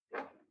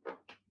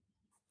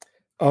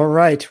All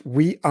right,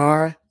 we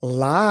are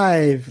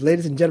live.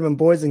 Ladies and gentlemen,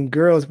 boys and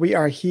girls, we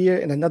are here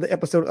in another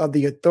episode of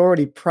the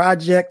Authority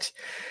Project.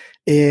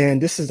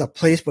 And this is a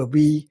place where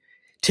we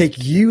take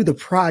you, the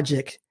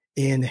project,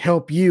 and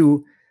help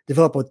you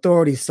develop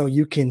authority so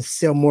you can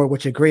sell more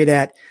what you're great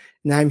at.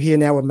 And I'm here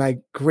now with my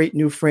great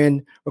new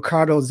friend,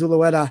 Ricardo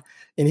Zulueta,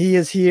 and he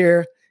is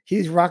here.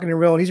 He's rocking and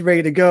rolling. He's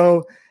ready to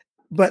go.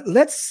 But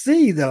let's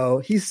see, though.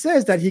 He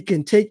says that he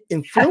can take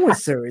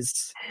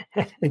influencers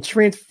and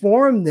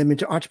transform them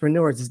into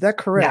entrepreneurs. Is that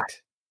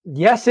correct? Yeah.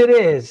 Yes, it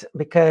is.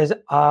 Because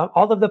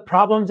all of the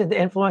problems in the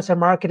influencer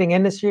marketing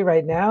industry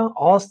right now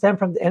all stem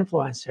from the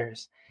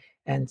influencers.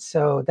 And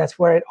so that's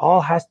where it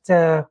all has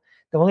to.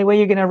 The only way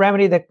you're going to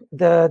remedy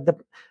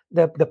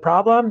the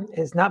problem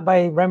is not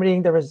by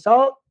remedying the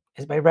result,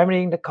 is by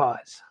remedying the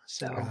cause.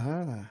 So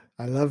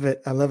I love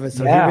it. I love it.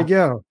 So here we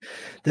go.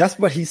 That's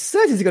what he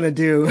says he's going to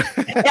do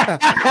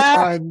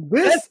on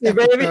this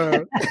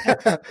episode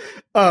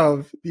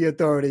of the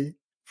Authority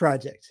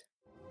Project.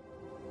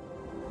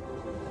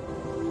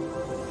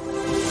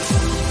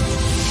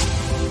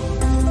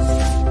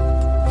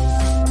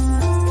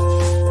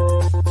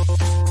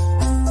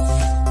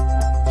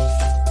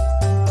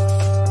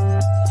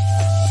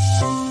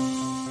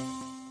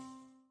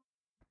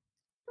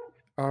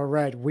 All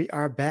right, we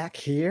are back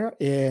here.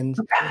 And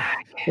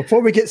before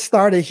we get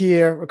started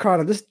here,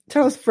 Ricardo, just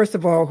tell us, first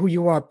of all, who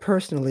you are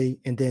personally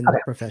and then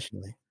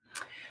professionally.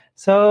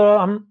 So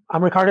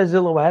I'm Ricardo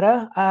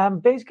Zulueta. I'm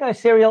basically a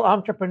serial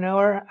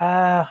entrepreneur.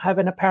 I have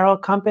an apparel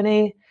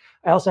company.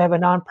 I also have a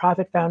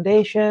nonprofit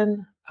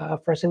foundation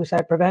for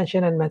suicide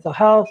prevention and mental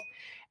health.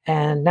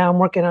 And now I'm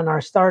working on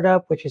our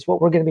startup, which is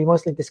what we're going to be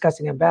mostly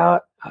discussing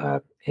about.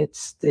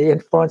 It's the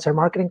influencer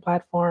marketing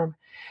platform.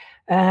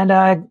 And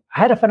I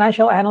had a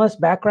financial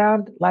analyst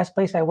background. Last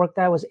place I worked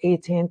at was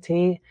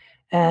AT&T.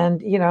 And,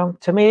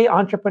 to me,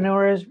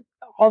 entrepreneurs,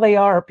 all they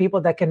are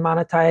people that can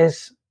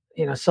monetize,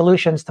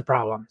 solutions to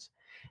problems.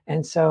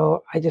 And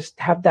so I just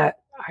have that.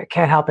 I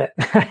can't help it.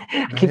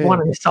 I keep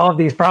wanting to solve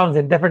these problems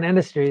in different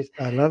industries.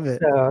 I love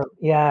it. So,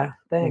 yeah,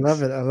 thanks.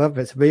 I love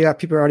it. So, but yeah,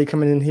 people are already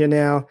coming in here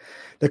now.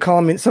 They're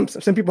calling me. Some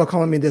people are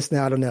calling me this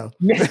now. I don't know.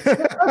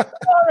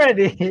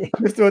 Already.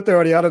 Mr.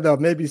 Authority. I don't know.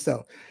 Maybe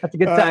so. That's a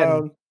good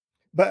time.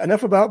 But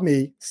enough about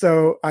me.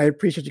 So I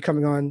appreciate you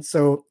coming on.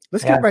 So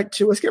let's get right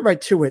to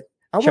it.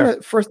 I want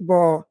to first of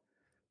all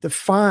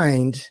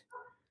define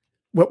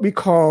what we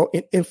call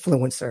an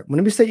influencer.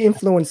 When we say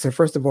influencer,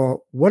 first of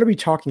all, what are we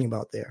talking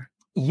about there?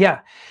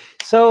 Yeah.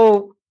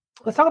 So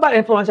let's talk about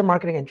influencer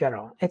marketing in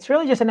general. It's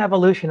really just an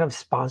evolution of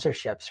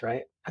sponsorships,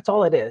 right? That's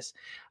all it is.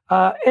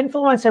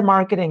 Influencer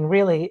marketing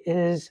really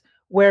is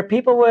where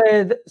people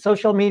with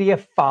social media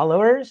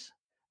followers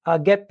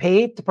get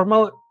paid to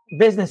promote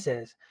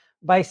businesses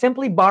by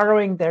simply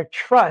borrowing their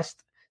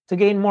trust to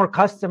gain more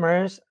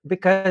customers,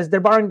 because they're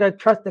borrowing the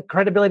trust, the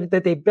credibility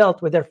that they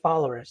built with their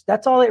followers.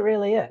 That's all it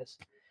really is.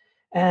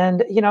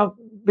 And,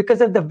 because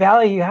of the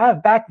value you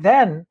have back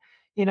then,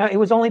 it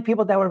was only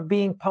people that were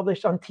being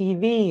published on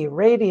TV,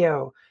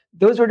 radio.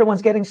 Those were the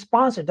ones getting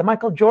sponsored, the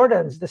Michael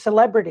Jordans, the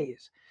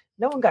celebrities.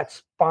 No one got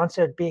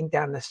sponsored being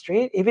down the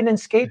street, even in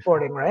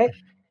skateboarding, right?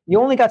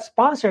 You only got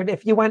sponsored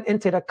if you went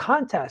into the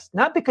contest,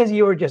 not because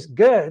you were just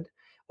good.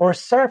 Or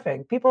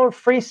surfing. People are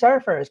free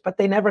surfers, but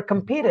they never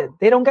competed.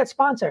 They don't get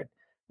sponsored.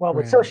 Well,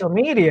 with social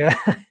media,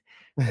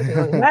 it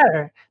doesn't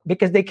matter,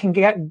 because they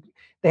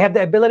have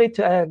the ability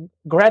to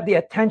grab the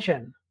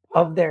attention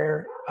of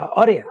their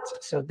audience.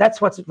 So that's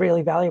what's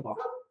really valuable.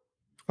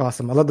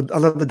 Awesome. I love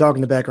the dog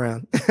in the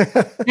background.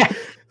 Yeah,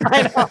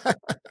 I know.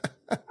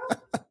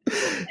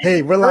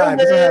 Hey, we're live.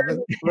 That's what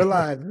happens. We're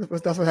live.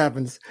 That's what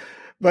happens.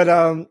 But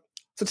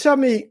so tell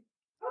me,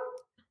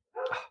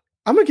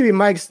 I'm going to give you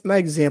my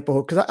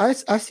example,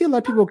 because I see a lot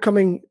of people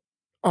coming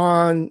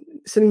on,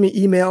 sending me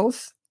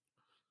emails,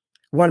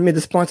 wanting me to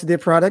sponsor their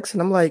products.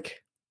 And I'm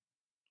like,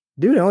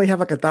 dude, I only have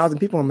like 1,000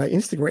 people on my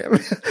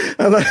Instagram.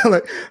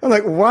 I'm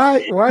like,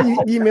 why are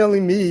you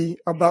emailing me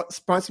about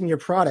sponsoring your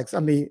products? I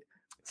mean,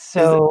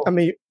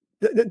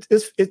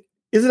 is it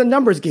a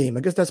numbers game? I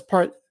guess that's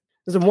part.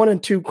 There's a 1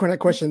 and 2 kind of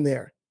question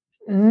there.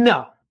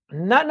 No,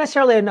 not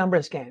necessarily a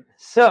numbers game.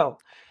 So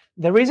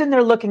the reason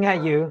they're looking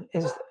at you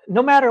is,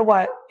 no matter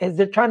what, is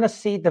they're trying to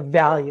see the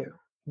value,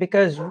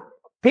 because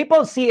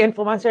people see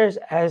influencers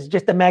as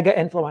just the mega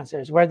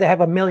influencers where they have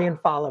 1 million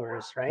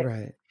followers, right?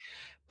 Right.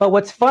 But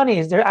what's funny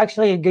is they're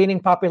actually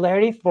gaining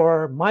popularity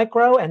for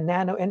micro and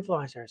nano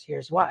influencers.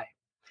 Here's why.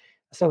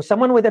 So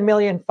someone with 1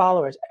 million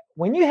followers,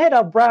 when you hit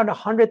around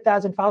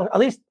 100,000 followers, at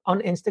least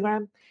on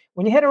Instagram,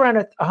 when you hit around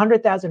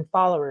 100,000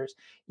 followers,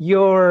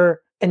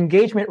 your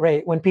engagement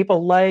rate, when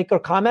people like or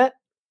comment,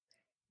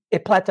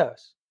 it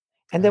plateaus.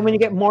 And then when you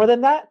get more than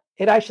that,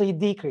 it actually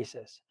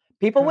decreases.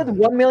 People with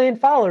 1 million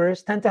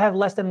followers tend to have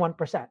less than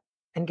 1%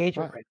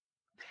 engagement rate.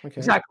 Okay.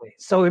 Exactly.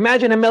 So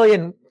imagine 1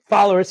 million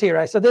followers here,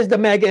 right? So there's the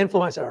mega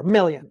influencer, 1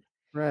 million.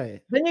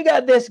 Right. Then you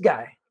got this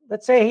guy.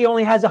 Let's say he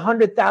only has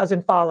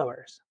 100,000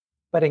 followers,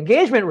 but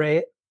engagement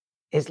rate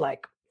is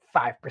like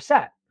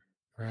 5%.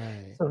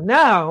 Right. So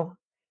now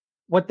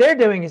what they're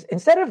doing is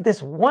instead of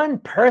this one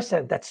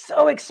person that's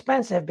so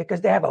expensive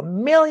because they have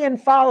 1 million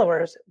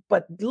followers,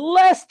 but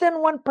less than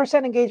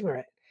 1% engagement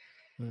rate,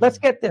 let's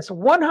get this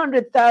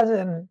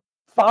 100,000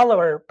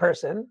 follower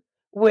person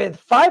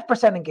with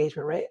 5%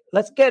 engagement rate.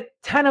 Let's get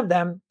 10 of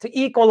them to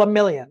equal 1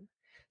 million.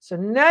 So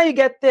now you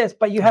get this,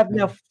 but you have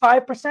now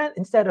 5%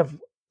 instead of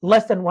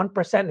less than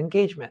 1%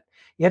 engagement.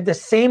 You have the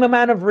same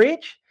amount of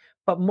reach,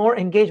 but more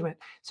engagement.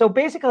 So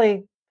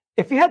basically,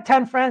 if you had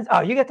 10 friends,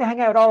 you get to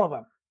hang out with all of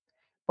them.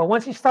 But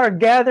once you start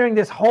gathering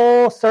this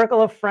whole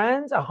circle of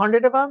friends,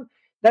 100 of them,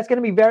 that's going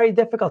to be very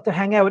difficult to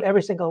hang out with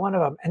every single one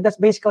of them. And that's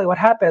basically what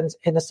happens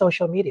in the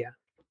social media.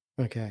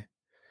 Okay.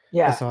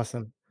 Yeah. That's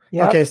awesome.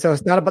 Yep. Okay. So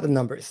it's not about the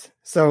numbers.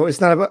 So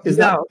it's not about, it's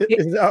not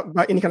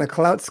about any kind of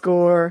clout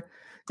score.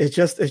 It's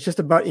just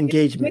about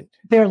engagement.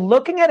 They're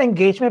looking at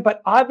engagement,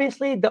 but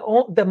obviously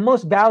the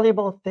most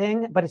valuable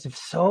thing, but it's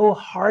so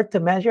hard to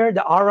measure,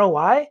 the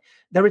ROI,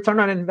 the return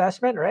on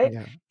investment, right?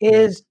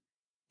 Is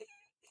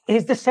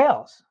the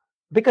sales,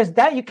 because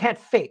that you can't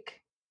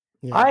fake.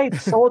 I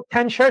sold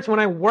 10 shirts when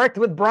I worked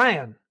with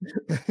Brian.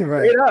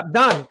 Straight up,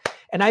 done.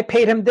 And I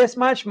paid him this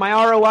much. My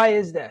ROI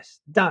is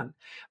this, done.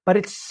 But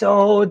it's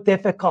so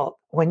difficult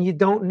when you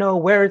don't know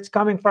where it's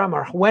coming from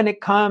or when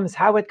it comes,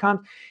 how it comes.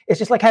 It's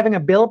just like having a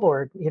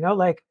billboard,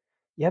 like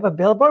you have a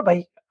billboard,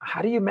 but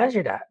how do you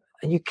measure that?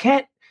 And you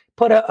can't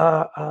put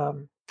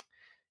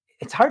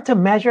it's hard to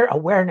measure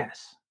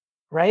awareness,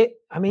 right?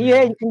 I mean,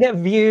 you can get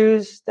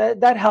views,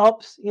 that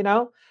helps,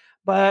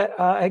 but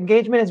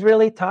engagement is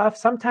really tough.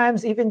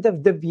 Sometimes even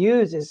the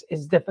views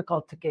is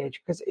difficult to gauge,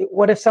 because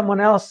what if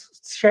someone else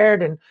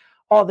shared and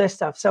all this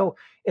stuff? So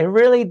it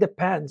really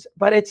depends.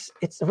 But it's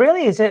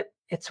really, is it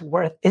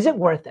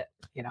worth it?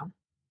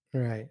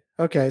 Right.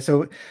 Okay.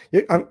 So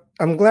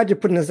I'm glad you're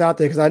putting this out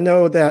there, because I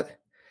know that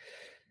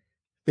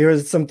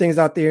there's some things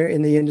out there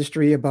in the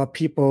industry about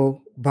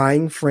people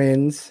buying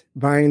friends,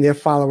 buying their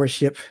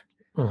followership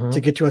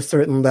to get to a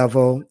certain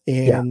level,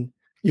 and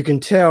you can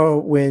tell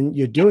when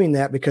you're doing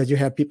that because you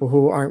have people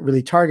who aren't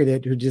really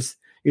targeted, you're just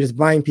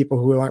buying people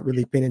who aren't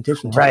really paying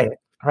attention to you.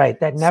 Right.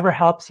 That never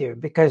helps you,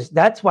 because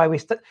that's why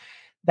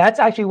that's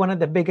actually one of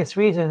the biggest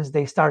reasons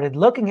they started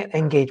looking at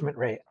engagement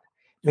rate,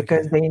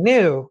 because they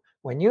knew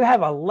when you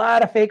have a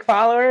lot of fake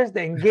followers,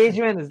 the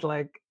engagement is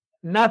like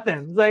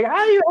nothing. It's like,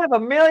 how do you have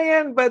 1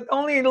 million but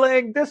only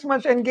like this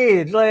much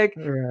engaged? Like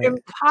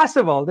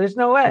impossible. There's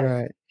no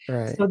way.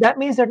 Right. So that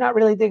means they're not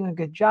really doing a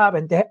good job,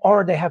 and they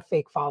have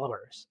fake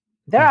followers.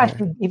 They're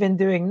actually even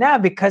doing now,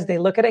 because they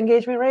look at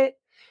engagement rate.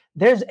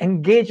 There's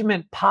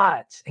engagement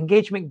pods,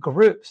 engagement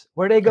groups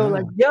where they go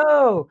like,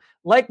 yo,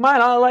 like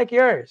mine, I'll like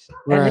yours.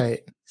 And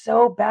it's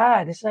so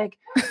bad. It's like,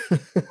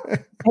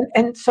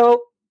 and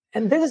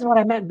this is what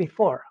I meant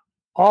before.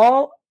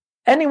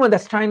 Anyone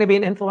that's trying to be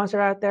an influencer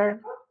out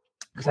there,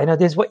 because I know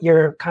this is what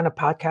your kind of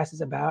podcast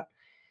is about.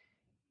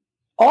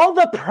 All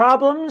the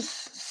problems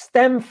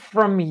stem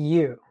from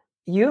you.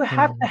 You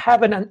have to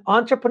have an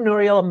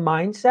entrepreneurial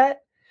mindset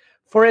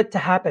for it to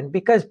happen,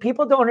 because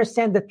people don't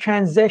understand the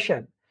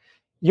transition.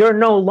 You're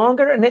no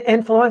longer an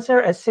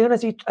influencer as soon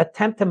as you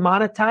attempt to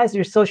monetize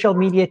your social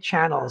media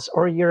channels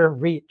or your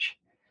reach.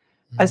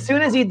 As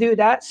soon as you do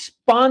that,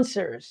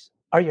 sponsors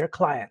are your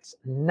clients,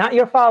 not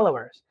your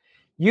followers.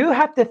 You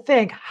have to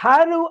think,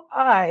 how do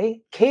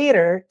I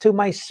cater to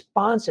my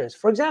sponsors?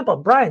 For example,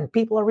 Brian,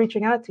 people are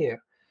reaching out to you.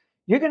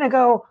 You're going to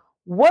go,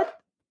 what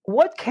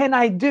can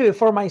I do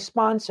for my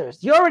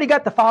sponsors? You already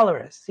got the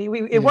followers. See,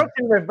 it works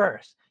in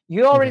reverse.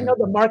 You already know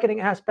the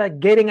marketing aspect,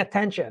 getting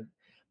attention.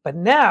 But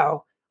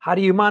now, how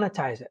do you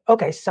monetize it?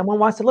 Okay, someone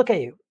wants to look at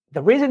you.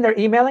 The reason they're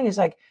emailing is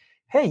like,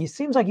 hey, it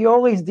seems like you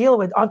always deal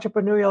with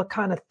entrepreneurial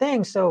kind of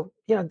things. So,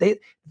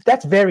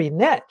 that's very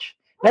niche.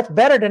 That's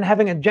better than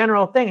having a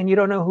general thing and you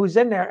don't know who's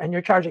in there and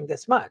you're charging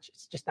this much.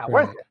 It's just not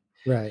worth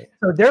it. Right.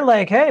 So they're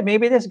like, hey,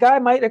 maybe this guy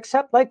might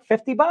accept like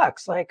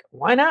 $50. Like,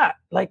 why not?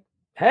 Like,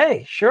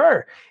 hey,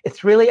 sure.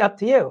 It's really up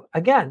to you.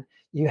 Again,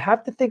 you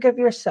have to think of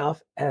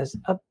yourself as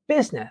a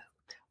business.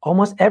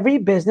 Almost every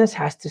business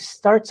has to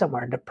start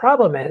somewhere. The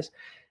problem is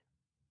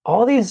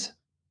all these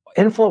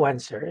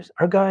influencers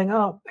are going,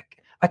 oh,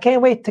 I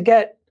can't wait to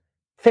get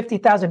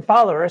 50,000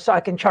 followers so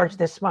I can charge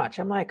this much.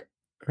 I'm like,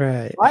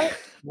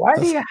 why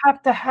do you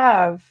have to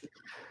have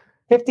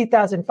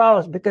 50,000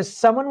 followers? Because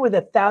someone with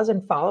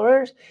 1,000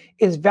 followers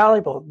is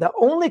valuable. The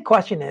only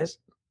question is,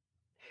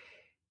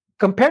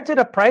 compared to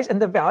the price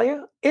and the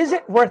value, is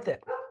it worth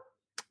it?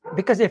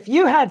 Because if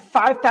you had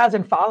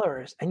 5,000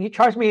 followers and you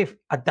charge me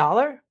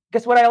 $1,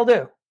 guess what I'll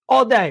do?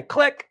 All day,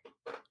 click.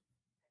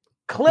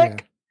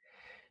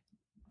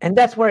 And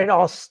that's where it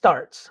all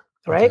starts,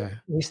 right?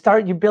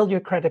 You build your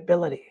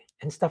credibility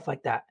and stuff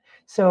like that.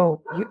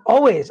 So I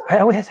always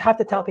have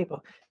to tell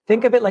people,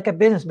 think of it like a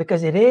business,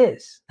 because it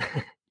is.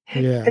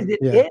 It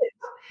is.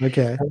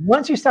 Okay. And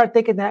once you start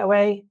thinking that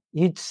way,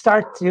 you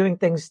start doing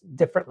things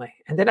differently.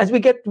 And then as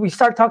we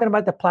start talking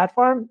about the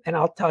platform, and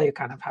I'll tell you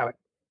kind of how it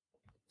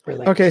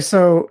relates. Okay.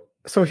 So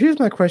here's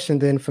my question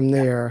then from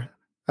there.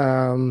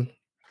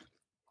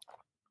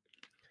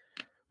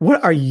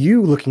 What are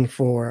you looking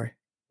for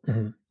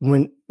Mhm.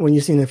 when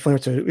you see an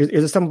influencer? Is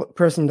there some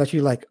person that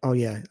you like? Oh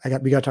yeah,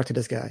 we got to talk to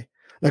this guy.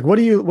 Like, what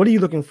are you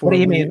looking What for do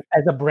you when mean, you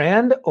as a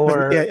brand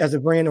or? yeah, as a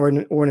brand or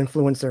an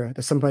influencer?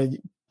 That's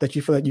somebody that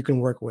you feel like you can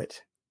work with.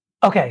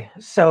 Okay,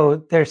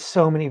 so there's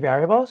so many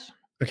variables.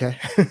 Okay.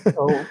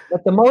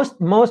 But the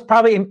most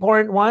probably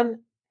important one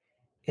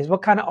is,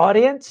 what kind of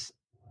audience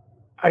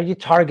are you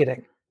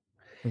targeting?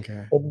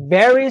 Okay. It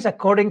varies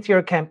according to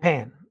your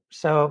campaign.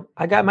 So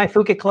I got my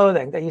Fuki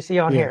clothing that you see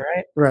on Yeah. here,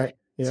 right? Right.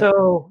 Yeah.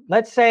 So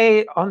let's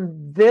say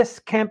on this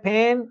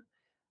campaign,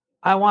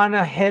 I want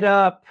to hit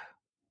up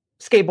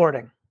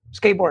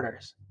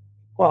skateboarders.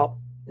 Well,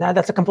 now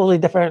that's a completely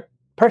different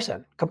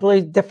person,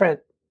 completely different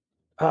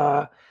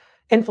uh,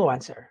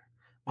 influencer.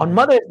 On Right.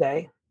 Mother's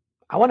Day,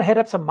 I want to hit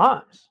up some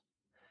moms.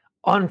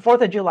 On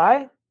 4th of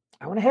July,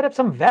 I want to hit up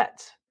some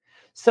vets.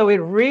 So it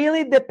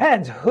really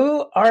depends.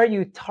 Who are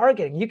you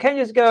targeting? You can't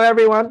just go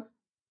everyone,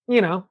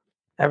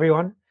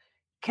 everyone.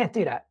 Can't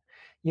do that.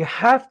 You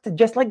have to,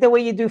 just like the way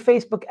you do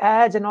Facebook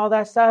ads and all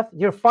that stuff,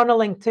 you're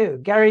funneling too,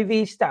 Gary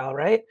Vee style,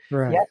 right? You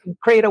Right. have to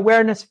create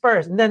awareness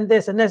first, and then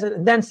this and this,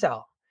 and then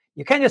sell.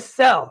 You can't just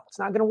sell. It's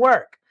not going to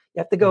work. You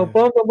have to go Yeah.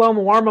 boom, boom, boom,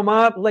 warm them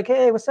up, like,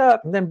 hey, what's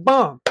up? And then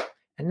boom.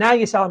 And now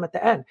you sell them at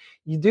the end.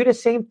 You do the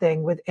same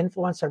thing with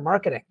influencer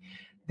marketing.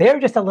 They're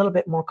just a little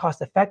bit more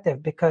cost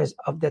effective because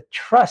of the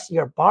trust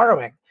you're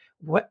borrowing.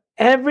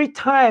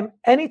 Anytime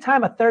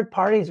a third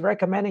party is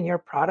recommending your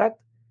product,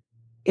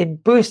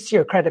 it boosts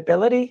your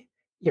credibility,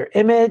 your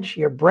image,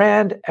 your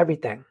brand,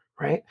 everything,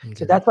 right? Okay.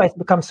 So that's why it's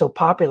become so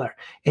popular.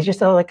 It's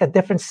just like a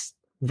different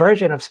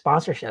version of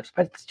sponsorships,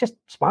 but it's just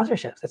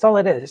sponsorships. That's all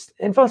it is.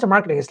 Influencer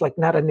marketing is like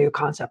not a new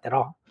concept at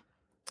all.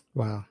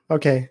 Wow.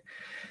 Okay.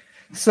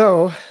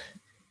 So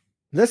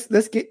let's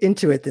get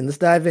into it then. Let's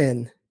dive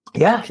in.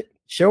 Yeah.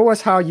 Show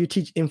us how you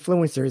teach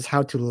influencers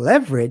how to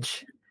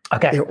leverage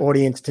their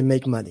audience to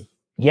make money.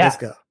 Yeah. Let's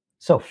go.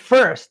 So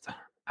first,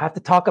 I have to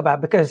talk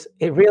about, because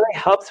it really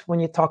helps when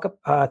you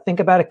think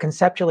about it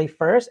conceptually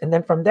first, and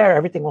then from there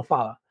everything will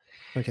follow.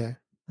 Okay.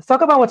 Let's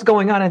talk about what's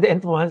going on in the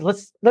influence.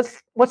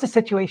 What's the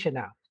situation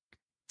now?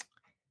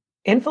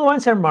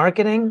 Influencer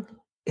marketing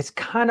is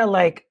kind of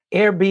like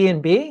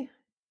Airbnb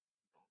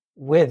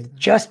with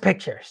just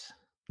pictures.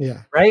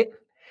 Yeah. Right?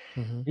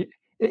 Mm-hmm.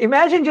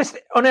 Imagine just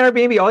on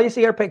Airbnb, all you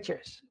see are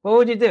pictures. What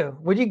would you do?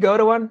 Would you go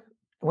to one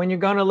when you're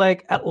going to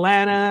like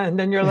Atlanta and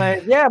then you're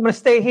like, yeah, I'm going to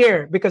stay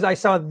here because I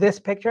saw this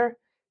picture?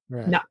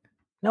 Right.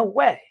 No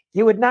way.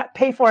 You would not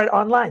pay for it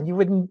online. You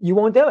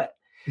won't do it.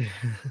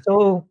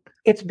 So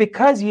it's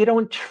because you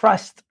don't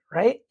trust,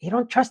 right? You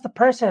don't trust the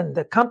person,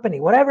 the company,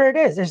 whatever it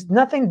is. There's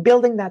nothing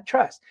building that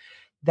trust.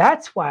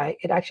 That's why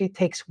it actually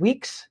takes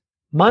weeks,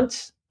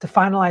 months to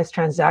finalize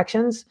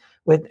transactions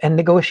and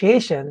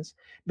negotiations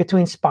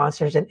between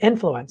sponsors and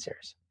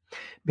influencers,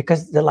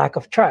 because the lack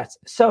of trust.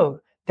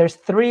 So there's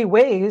 3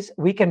 ways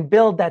we can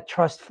build that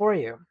trust for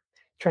you.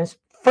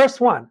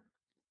 First one,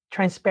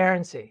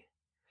 transparency.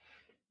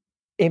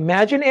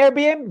 Imagine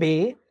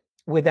Airbnb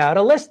without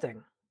a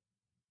listing.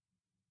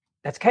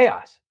 That's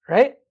chaos,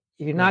 right?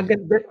 You're not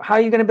going to. How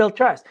are you going to build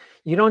trust?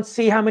 You don't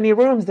see how many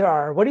rooms there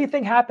are. What do you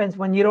think happens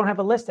when you don't have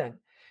a listing?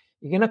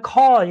 You're going to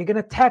call, you're going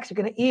to text,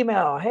 you're going to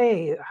email.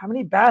 Hey, how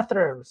many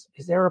bathrooms?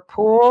 Is there a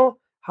pool?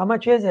 How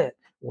much is it?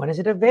 When is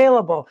it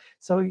available?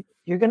 So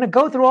you're going to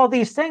go through all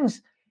these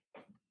things.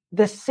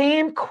 The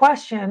same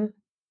question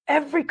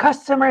every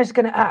customer is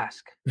going to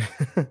ask.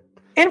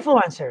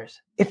 Influencers,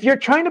 if you're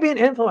trying to be an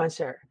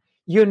influencer,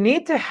 you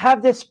need to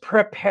have this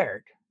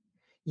prepared.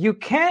 You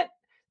can't,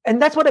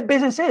 and that's what a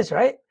business is,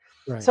 right?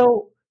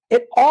 So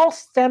it all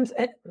stems.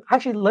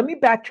 Actually, let me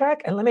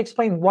backtrack and let me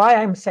explain why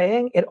I'm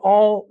saying it.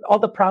 All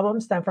the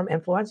problems stem from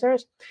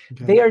influencers.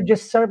 Okay. They are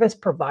just service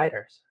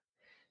providers.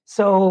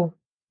 So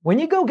when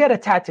you go get a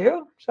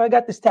tattoo, so I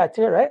got this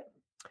tattoo, right?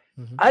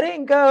 Mm-hmm. I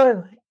didn't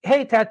go,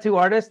 hey, tattoo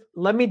artist,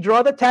 let me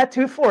draw the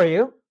tattoo for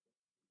you.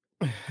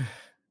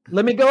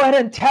 Let me go ahead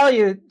and tell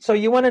you. So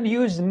you want to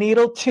use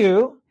needle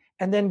 2,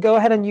 and then go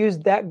ahead and use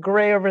that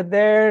gray over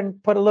there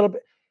and put a little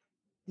bit.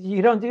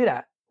 You don't do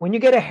that. When you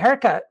get a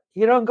haircut,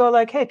 you don't go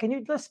like, hey, can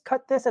you just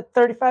cut this at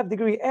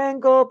 35-degree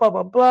angle, blah,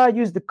 blah, blah,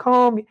 use the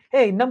comb.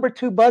 Hey, number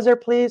 2 buzzer,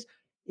 please.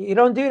 You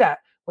don't do that.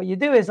 What you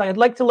do is, I'd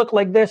like to look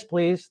like this,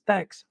 please.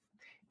 Thanks.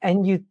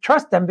 And you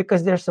trust them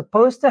because they're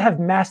supposed to have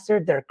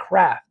mastered their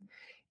craft.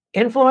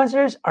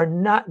 Influencers are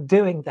not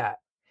doing that.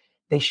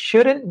 They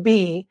shouldn't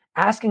be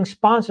asking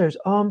sponsors,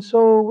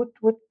 so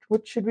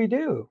what should we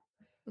do?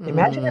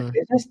 Imagine a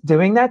business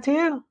doing that to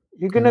you.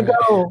 You're going to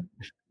go...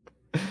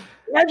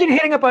 Imagine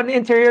hitting up an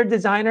interior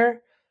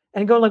designer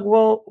and going like,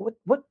 well,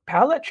 what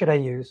palette should I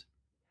use?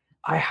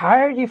 I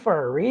hired you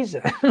for a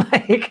reason.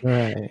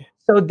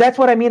 So that's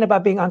what I mean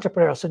about being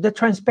entrepreneurial. So the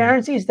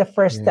transparency is the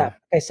first step,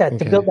 like I said,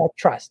 to build that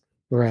trust.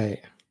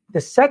 Right.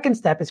 The second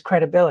step is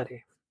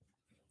credibility.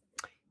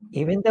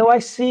 Even though I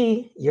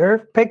see your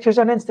pictures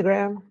on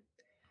Instagram,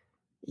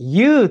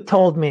 you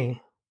told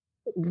me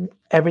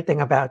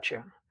everything about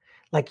you.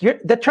 Like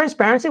the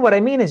transparency, what I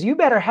mean is you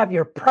better have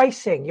your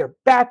pricing, your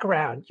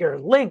background, your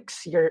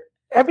links,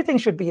 everything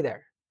should be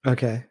there.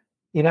 Okay.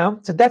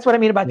 So that's what I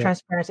mean about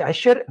transparency. I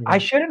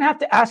shouldn't have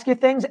to ask you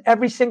things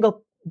every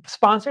single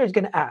sponsor is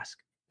going to ask.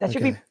 That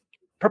should be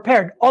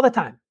prepared all the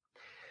time.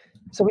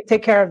 So we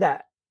take care of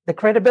that. The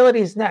credibility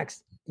is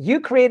next. You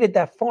created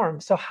that form,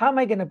 so how am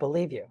I going to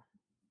believe you?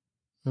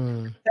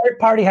 Third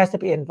party has to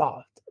be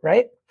involved,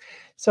 right?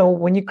 So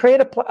when you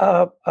create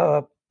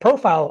a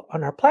profile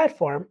on our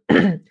platform,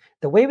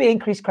 the way we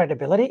increase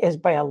credibility is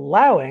by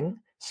allowing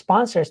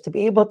sponsors to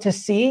be able to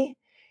see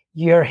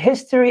your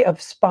history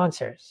of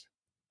sponsors.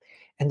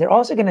 And they're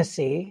also going to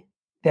see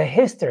the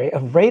history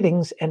of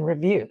ratings and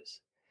reviews.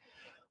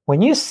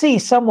 When you see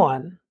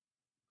someone,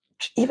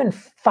 even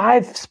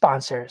 5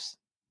 sponsors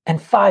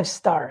and 5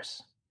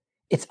 stars,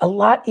 it's a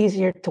lot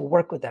easier to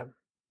work with them.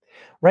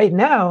 Right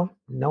now,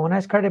 no one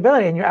has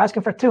credibility, and you're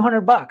asking for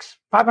 $200,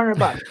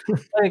 $500.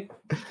 Like,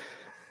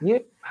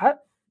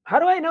 how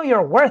do I know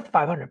you're worth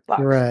 $500?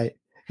 Right.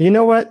 You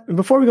know what?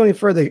 Before we go any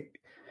further, I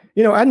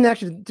didn't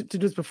actually do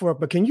this before,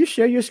 but can you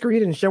share your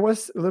screen and show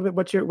us a little bit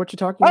what you're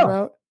talking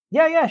about?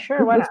 Yeah,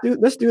 sure. Why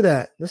let's do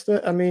that.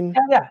 I mean,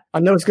 I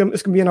know it's gonna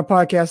be on a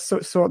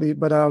podcast shortly,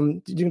 but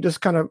you can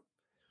just kind of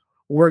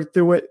work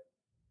through it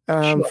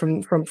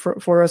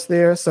for us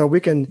there, so we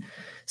can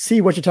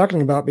see what you're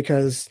talking about,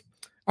 because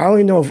I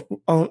only know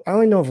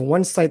of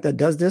one site that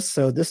does this,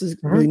 so this is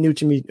really new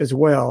to me as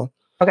well.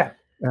 Okay.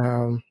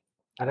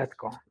 That's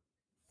cool.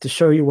 To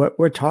show you what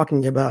we're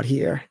talking about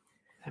here.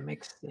 That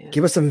makes sense.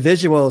 Give us some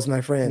visuals,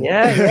 my friend.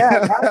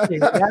 Yeah, got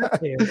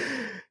you.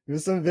 Give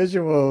us some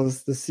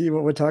visuals to see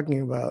what we're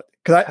talking about.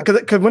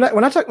 Because when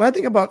I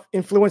think about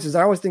influencers,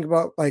 I always think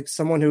about like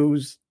someone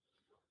who's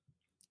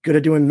good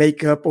at doing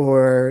makeup,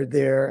 or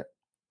they're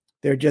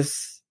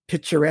just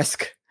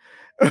picturesque,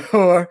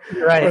 or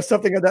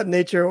something of that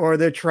nature, or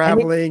they're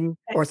traveling,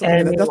 or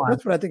something.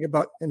 That's what I think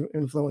about an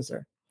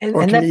influencer. And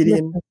that's a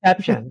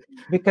misconception,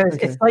 because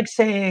it's like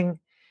saying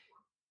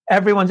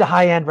everyone's a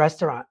high-end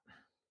restaurant.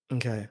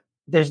 Okay.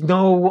 There's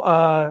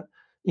no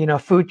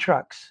food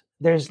trucks.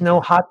 There's no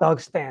hot dog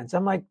stands.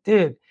 I'm like,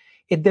 dude,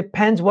 it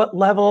depends what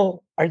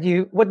level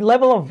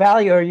of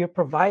value are you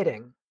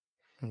providing?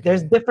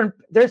 Okay.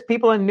 There's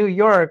people in New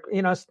York,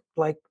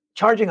 like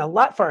charging a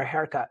lot for a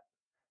haircut.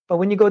 But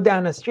when you go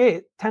down the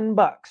street,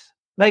 $10.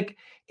 Like,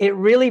 it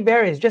really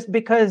varies, just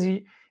because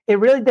it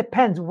really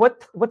depends.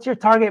 What's your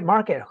target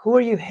market? Who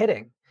are you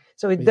hitting?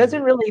 So it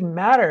doesn't really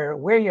matter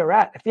where you're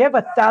at. If you have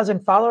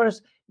 1,000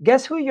 followers,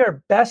 guess who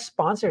your best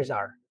sponsors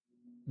are?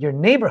 Your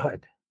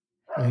neighborhood.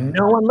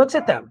 No one looks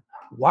at them.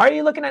 Why are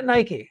you looking at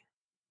Nike?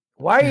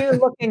 Why are you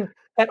looking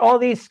at all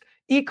these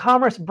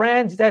e-commerce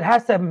brands that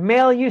has to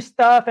mail you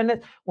stuff?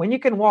 And when you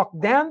can walk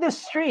down the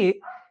street,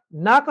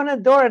 knock on a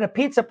door at a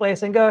pizza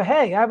place and go,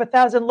 hey, I have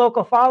 1,000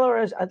 local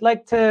followers. I'd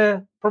like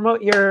to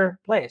promote your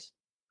place.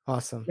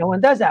 Awesome. No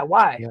one does that.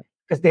 Why?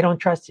 Because they don't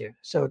trust you.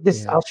 So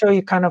I'll show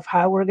you kind of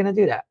how we're going to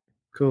do that.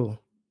 Cool.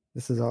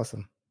 This is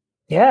awesome.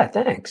 Yeah,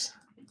 thanks.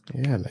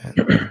 Yeah,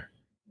 man.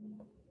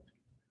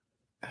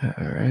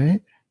 All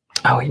right.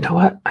 Oh, you know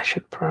what? I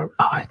should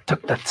I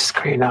took that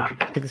screen off.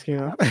 Take the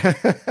screen off.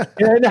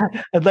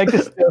 I'd like to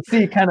still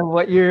see kind of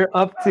what you're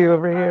up to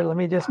over here. Let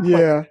me just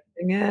plug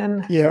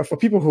in. Yeah, for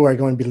people who are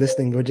going to be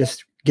listening, we're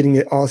just getting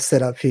it all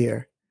set up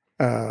here.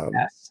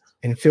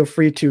 And feel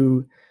free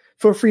to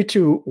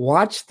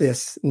watch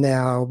this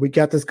now. We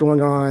got this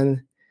going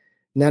on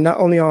now, not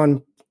only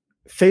on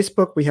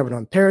Facebook, we have it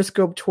on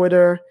Periscope,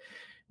 Twitter.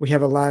 We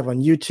have it live on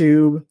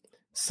YouTube.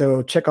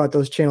 So check out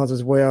those channels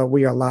as well.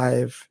 We are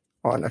live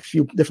on a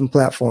few different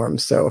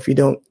platforms. So if you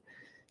don't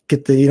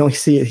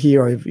see it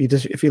here, or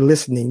if you're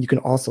listening, you can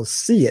also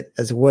see it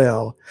as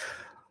well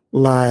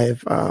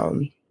live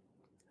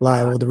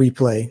with the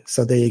replay.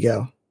 So there you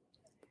go.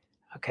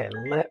 Okay,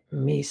 let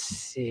me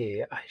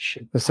see. I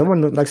should.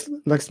 Someone likes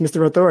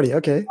Mr. Authority.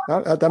 Okay,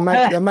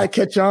 that might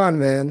catch on,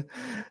 man.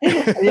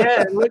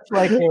 Yeah, it looks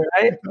like it,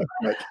 right?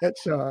 Might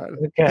catch on.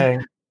 Okay.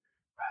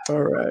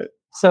 All right.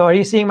 So, are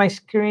you seeing my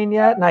screen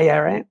yet? Not yet,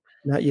 right?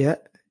 Not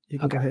yet. You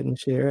can go ahead and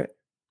share it.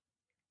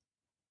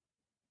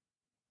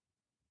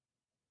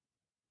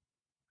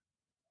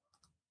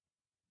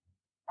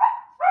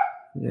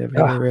 Yeah,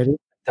 everybody ready?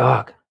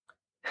 Dog.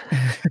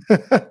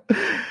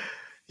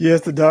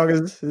 Yes, the dog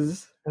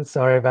is. I'm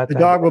sorry about that. The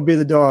dog will be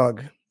the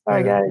dog. All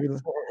right,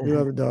 guys. We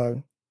love the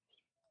dog.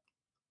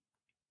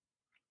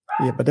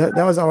 Yeah, but that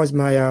was always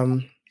my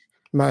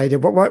idea.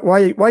 But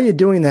why are you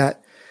doing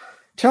that?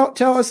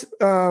 Tell us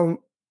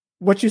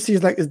what you see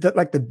is like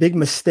the big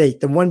mistake,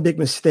 the one big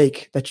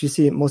mistake that you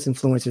see most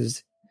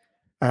influencers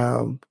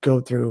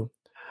go through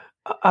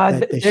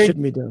that they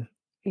shouldn't be doing.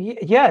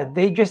 Yeah,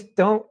 they just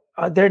don't.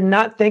 They're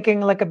not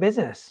thinking like a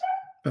business.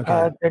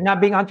 Okay. They're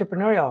not being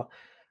entrepreneurial.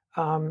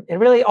 It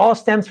really all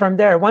stems from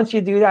there. Once you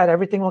do that,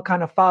 everything will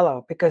kind of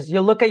follow, because you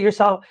look at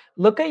yourself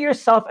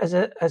as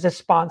a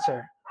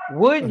sponsor.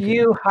 Would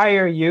you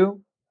hire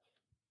you?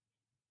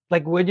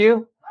 Like, would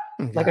you?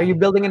 Okay. Like, are you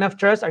building enough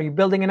trust? Are you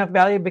building enough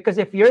value? Because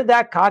if you're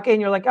that cocky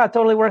and you're like,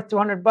 totally worth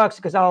 $200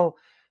 because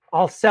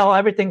I'll sell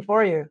everything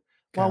for you.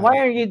 Why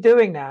are you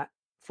doing that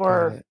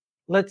for,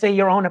 let's say,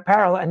 your own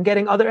apparel and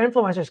getting other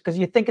influencers because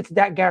you think it's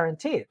that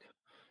guaranteed?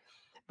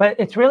 but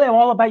it's really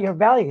all about your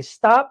values.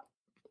 Stop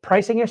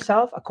pricing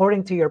yourself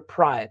according to your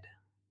pride.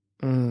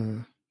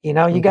 Mm.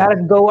 You got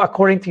to go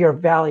according to your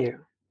value.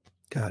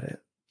 Got it.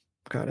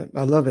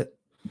 I love it.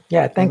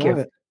 Yeah, thank you.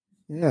 It.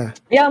 Yeah.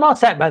 Yeah, I'm all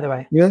set, by the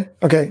way. Yeah.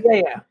 Okay.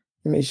 Yeah.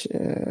 Let me.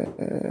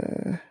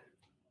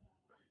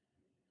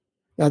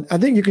 I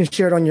think you can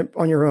share it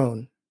on your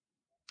own.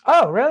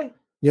 Oh, really?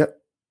 Yep.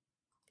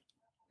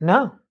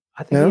 No,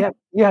 I think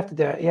you have to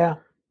do it. Yeah.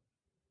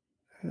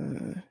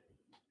 You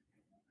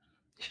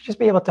should just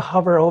be able to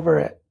hover over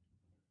it.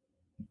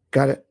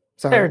 Got it.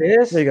 Sorry. There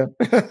it is. There you go.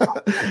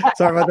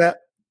 Sorry about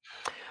that.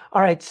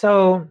 All right.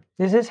 So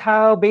this is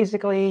how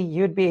basically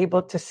you'd be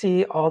able to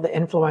see all the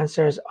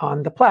influencers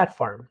on the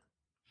platform.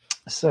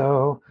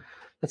 So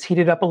let's heat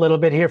it up a little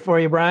bit here for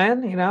you,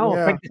 Brian.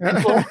 Yeah.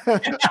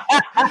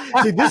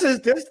 See, this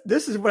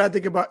is what I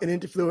think about an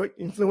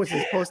influencer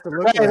is supposed to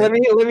look like. Let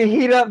me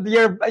heat up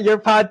your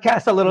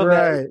podcast a little bit.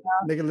 Right.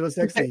 Make it a little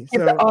sexy.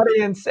 Keep the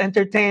audience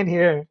entertained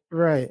here.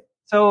 Right.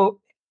 So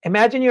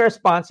imagine you're a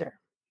sponsor.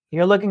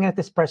 You're looking at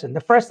this person.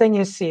 The first thing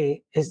you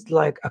see is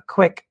like a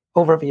quick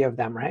overview of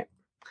them, right?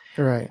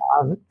 Right.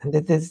 And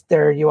this is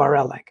their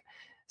URL link.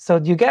 So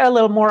you get a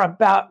little more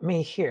about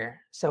me here.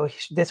 So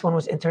this one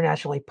was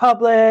internationally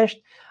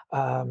published.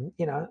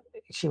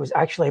 She was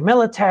actually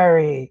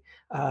military.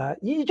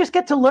 You just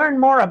get to learn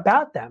more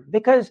about them,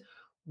 because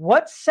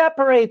what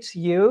separates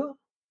you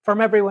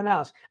from everyone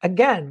else?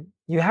 Again,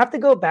 you have to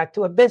go back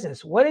to a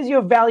business. What is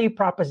your value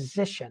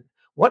proposition?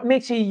 What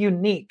makes you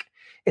unique?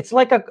 It's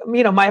like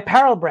my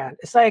apparel brand.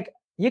 It's like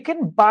you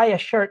can buy a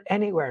shirt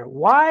anywhere.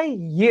 Why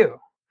you?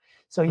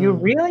 So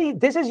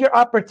this is your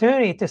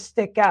opportunity to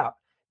stick out,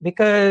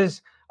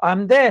 because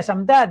I'm this,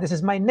 I'm that, this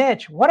is my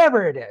niche,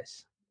 whatever it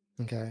is.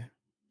 Okay.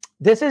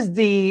 This is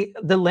the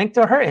link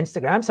to her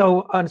Instagram.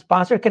 So a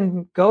sponsor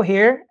can go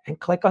here and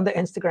click on the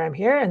Instagram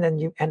here, and then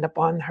you end up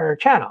on her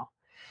channel.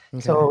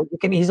 Okay. So you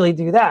can easily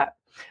do that.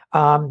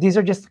 These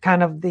are just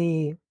kind of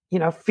the,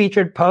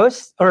 featured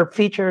posts or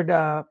featured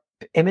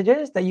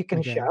images that you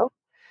can show.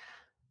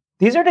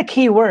 These are the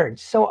keywords.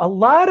 So a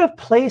lot of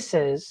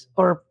places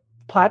or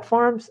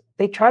platforms,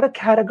 they try to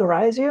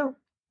categorize you.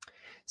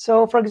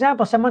 So for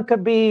example, someone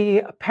could be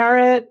a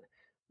parent,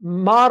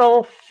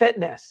 model,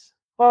 fitness.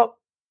 Well,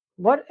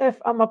 what if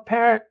I'm a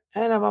parent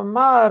and I'm a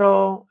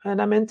model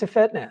and I'm into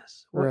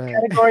fitness? What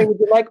category would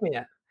you like me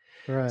in?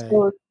 Right.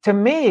 So to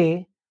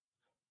me,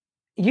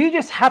 you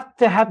just have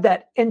to have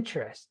that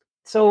interest.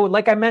 So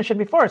like I mentioned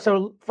before,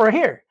 so for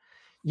here,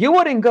 you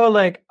wouldn't go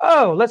like,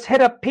 oh, let's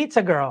hit up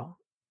Pizza Girl.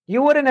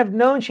 You wouldn't have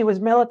known she was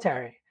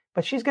military,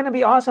 but she's going to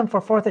be awesome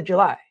for 4th of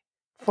July,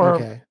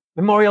 for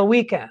Memorial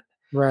Weekend.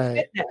 Right.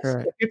 Fitness.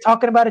 Right. If you're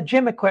talking about a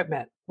gym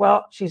equipment,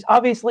 well, she's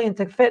obviously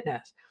into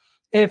fitness.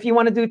 If you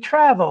want to do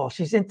travel,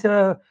 she's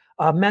into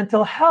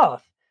mental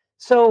health.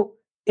 So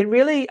it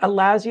really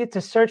allows you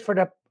to search for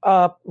the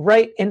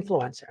right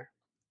influencer.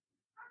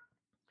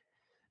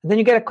 And then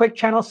you get a quick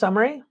channel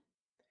summary.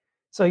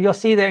 So you'll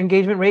see the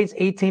engagement rate's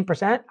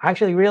 18%,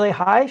 actually really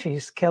high.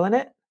 She's killing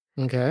it.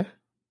 Okay.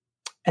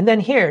 And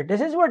then here,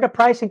 this is where the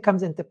pricing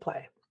comes into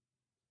play.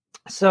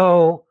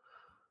 So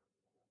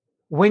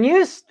when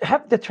you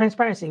have the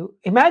transparency,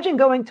 imagine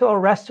going to a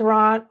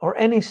restaurant or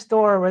any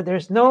store where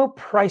there's no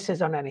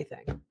prices on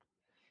anything.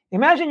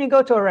 Imagine you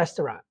go to a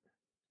restaurant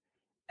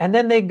and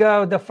then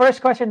the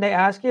first question they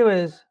ask you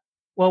is,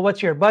 well,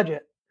 what's your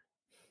budget?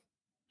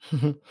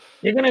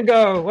 You're going to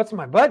go, what's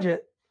my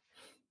budget?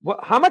 Well,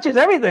 how much is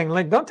everything?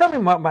 Like, don't tell me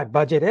what my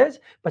budget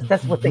is, but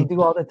that's what they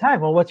do all the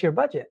time. Well, what's your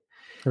budget?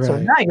 Right. So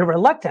now you're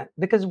reluctant,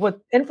 because what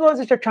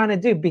influencers are trying to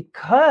do,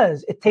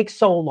 because it takes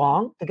so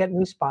long to get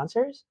new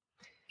sponsors,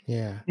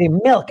 they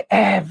milk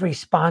every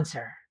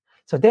sponsor.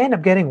 So they end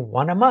up getting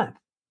one a month,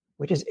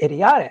 which is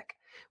idiotic.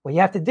 What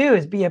you have to do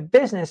is be a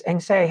business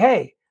and say,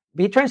 hey,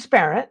 be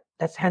transparent.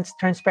 That's hence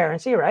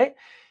transparency, right?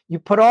 You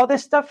put all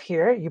this stuff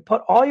here. You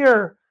put all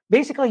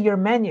basically your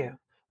menu.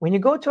 When you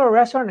go to a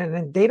restaurant and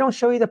then they don't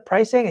show you the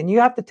pricing, and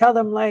you have to tell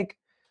them, like,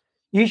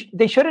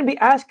 they shouldn't be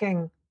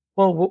asking,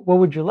 well, what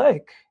would you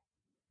like?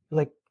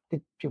 Like,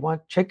 did you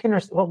want chicken, or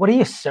what do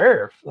you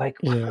serve? Like,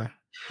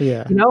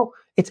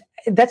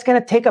 that's going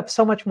to take up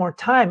so much more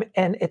time,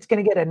 and it's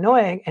going to get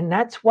annoying. And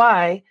that's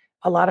why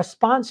a lot of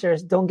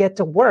sponsors don't get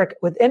to work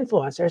with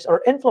influencers,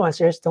 or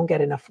influencers don't get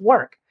enough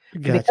work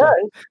because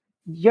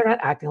you're not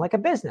acting like a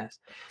business.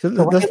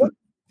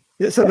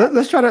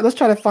 Let's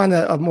try to find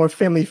a more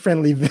family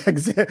friendly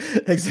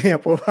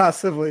example,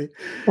 possibly.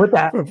 With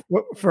that,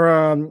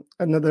 for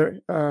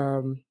another,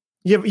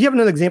 you have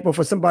another example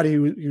for somebody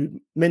who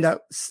may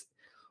not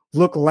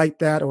look like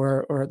that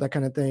or that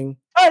kind of thing.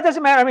 Oh, it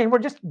doesn't matter. I mean, we're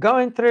just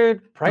going through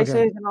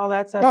prices and all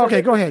that stuff. Oh,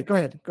 okay, go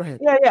ahead.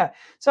 Yeah.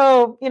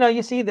 So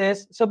you see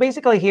this. So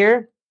basically,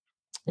 here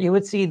you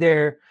would see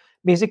their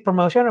basic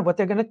promotion of what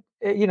they're going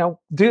to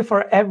do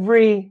for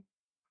every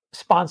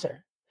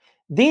sponsor.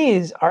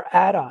 These are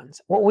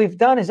add-ons. What we've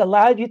done is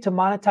allowed you to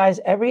monetize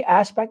every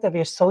aspect of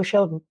your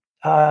social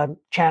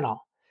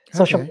channel,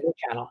 social media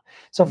channel.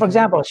 So for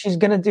example, she's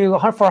going to do,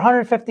 for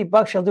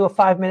 $150, she'll do a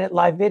 5-minute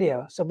live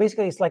video. So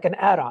basically it's like an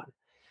add-on.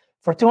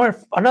 For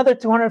another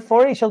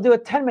 240, she'll do a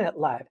 10-minute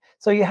live.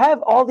 So you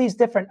have all these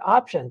different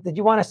options. Did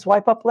you want a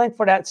swipe up link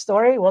for that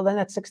story? Well, then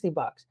that's $60.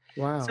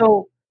 Wow.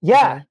 So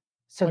yeah. Okay.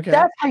 So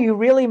that's how you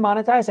really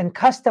monetize and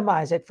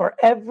customize it for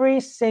every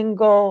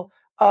single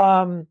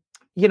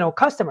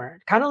customer.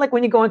 Kind of like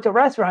when you go into a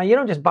restaurant, you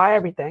don't just buy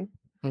everything.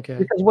 Okay.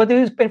 Because what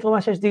do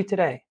influencers do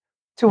today?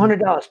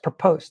 $200 per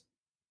post.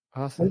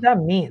 Awesome. What does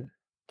that mean?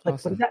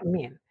 Like, what does that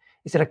mean?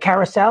 Is it a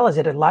carousel? Is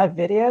it a live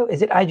video?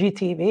 Is it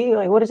IGTV?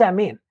 Like, what does that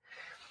mean?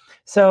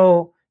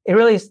 So it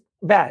really is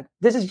bad.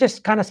 This is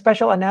just kind of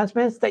special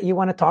announcements that you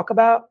want to talk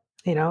about.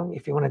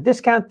 If you want to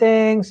discount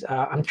things,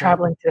 I'm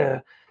traveling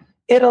to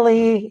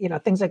Italy,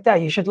 things like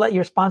that. You should let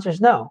your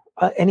sponsors know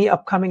any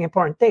upcoming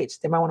important dates.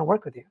 They might want to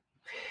work with you.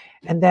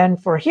 And then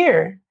for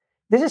here,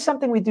 this is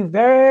something we do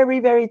very,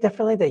 very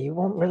differently that you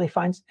won't really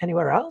find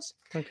anywhere else.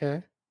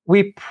 Okay.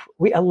 We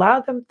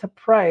allow them to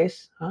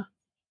price.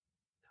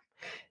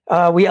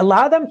 We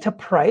allow them to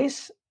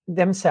price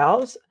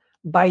themselves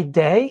by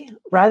day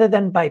rather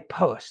than by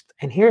post.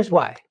 And here's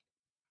why.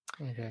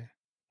 Okay.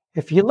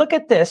 If you look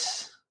at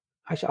this,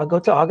 actually, I'll go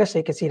to August so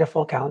you can see the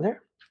full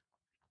calendar.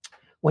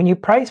 When you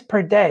price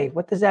per day,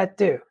 what does that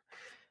do?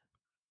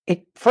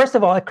 First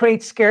of all, it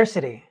creates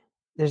scarcity.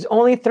 There's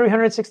only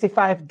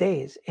 365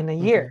 days in a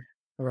year,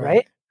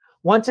 right?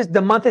 Once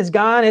the month is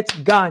gone, it's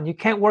gone. You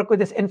can't work with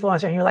this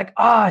influencer and you're like,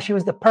 she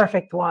was the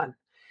perfect one.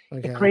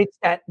 Okay. It creates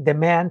that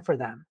demand for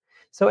them.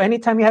 So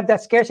anytime you have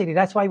that scarcity,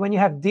 that's why when you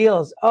have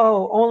deals,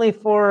 only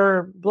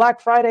for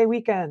Black Friday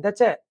weekend,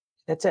 that's it.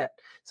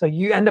 So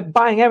you end up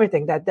buying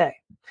everything that day.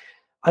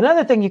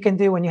 Another thing you can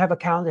do when you have a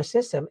calendar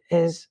system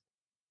is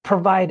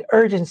provide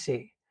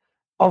urgency.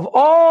 Of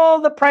all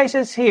the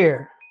prices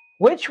here,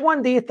 which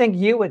one do you think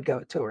you would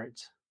go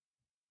towards?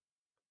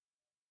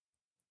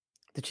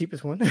 The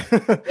cheapest one.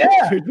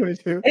 Yeah.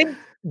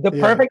 The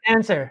perfect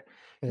answer.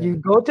 Yeah. You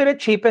go to the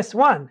cheapest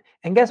one.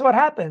 And guess what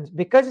happens?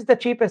 Because it's the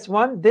cheapest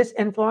one, this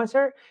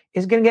influencer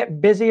is going to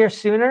get busier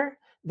sooner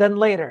than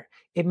later.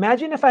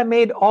 Imagine if I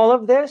made all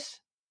of this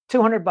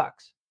 $200.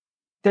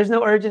 There's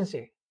no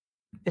urgency.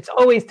 It's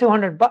always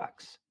 $200.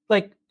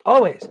 Like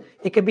always.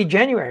 It could be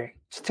January.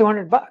 It's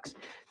 $200.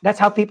 That's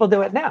how people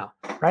do it now,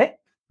 right?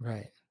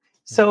 Right.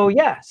 So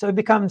so it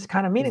becomes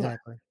kind of meaningless.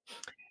 Exactly.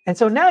 And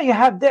so now you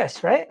have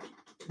this, right?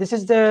 This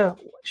is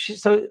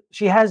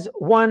she has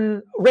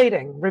one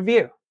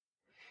review.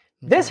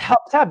 Okay. This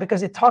helps out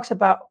because it talks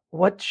about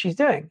what she's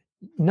doing.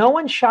 No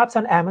one shops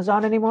on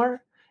Amazon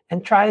anymore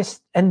and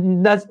does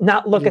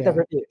not look at the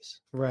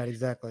reviews. Right,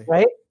 exactly.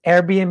 Right?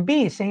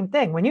 Airbnb, same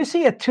thing. When you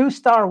see a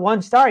 2-star,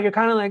 1-star, you're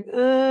kind of like,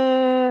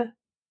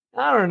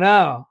 I don't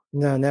know.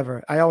 No,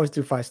 never. I always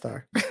do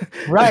 5-star.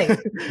 Right.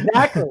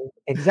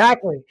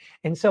 Exactly.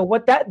 And so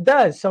what that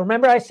does, so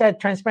remember I said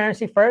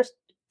transparency first,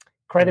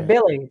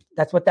 credibility. Right.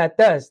 That's what that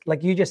does.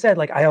 Like you just said,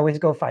 like I always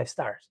go 5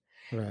 stars.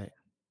 Right.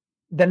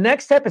 The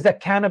next step is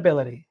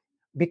accountability.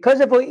 Because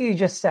of what you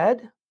just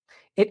said,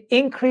 it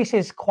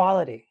increases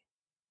quality.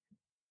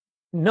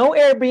 No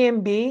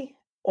Airbnb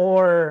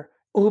or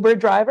Uber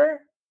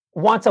driver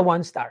wants a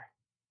 1-star.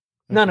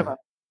 None of them.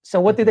 So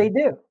what do they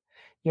do?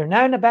 You're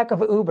now in the back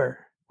of an Uber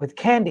with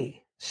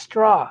candy,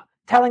 straw,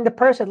 telling the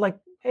person like,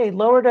 hey,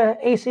 lower the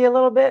AC a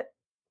little bit.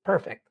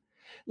 Perfect.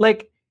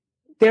 Like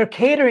they're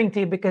catering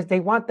to you because they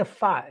want the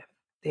 5.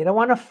 They don't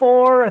want a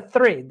 4 or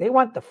 3. They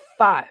want the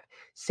 5.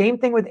 Same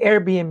thing with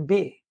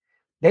Airbnb.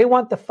 They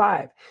want the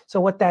 5. So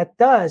what that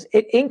does,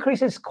 it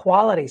increases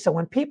quality. So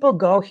when people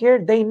go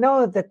here, they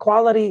know the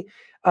quality,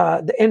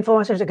 the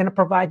influencers are going to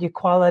provide you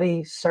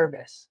quality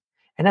service.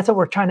 And that's what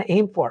we're trying to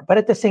aim for. But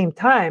at the same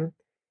time,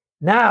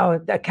 now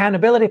the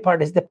accountability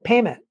part is the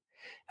payment.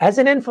 As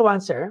an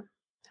influencer,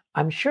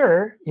 I'm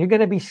sure you're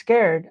going to be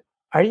scared.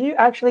 Are you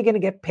actually going to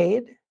get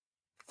paid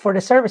for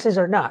the services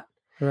or not?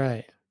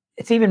 Right.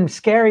 It's even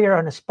scarier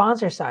on the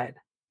sponsor side.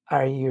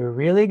 Are you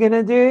really going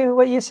to do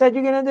what you said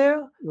you're going to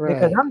do? Right.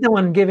 Because I'm the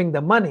one giving the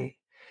money.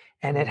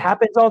 And it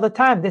happens all the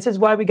time. This is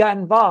why we got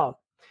involved.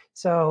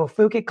 So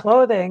Fuki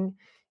Clothing,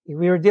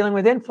 we were dealing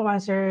with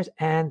influencers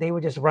and they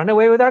would just run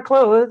away with our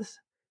clothes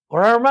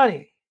or our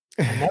money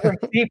and never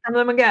see from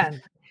them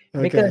again.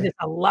 Because it's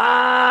a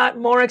lot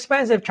more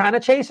expensive trying to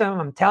chase them.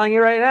 I'm telling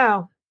you right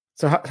now.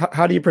 So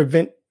how do you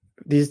prevent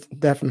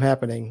that from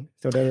happening?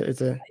 So that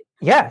it's a...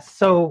 Yes.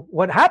 So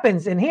what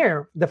happens in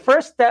here, the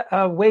first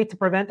way to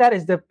prevent that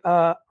is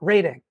the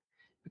rating.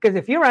 Because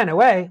if you ran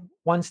away,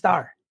 1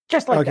 star,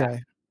 just like that.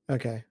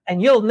 Okay.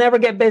 And you'll never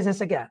get business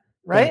again,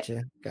 right?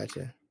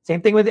 Gotcha.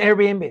 Same thing with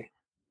Airbnb.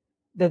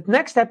 The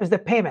next step is the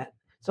payment.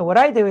 So what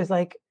I do is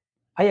like,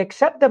 I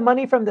accept the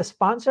money from the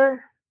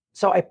sponsor.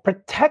 So I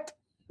protect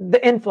the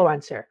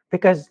influencer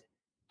because,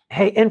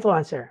 hey,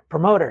 influencer,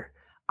 promoter,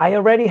 I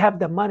already have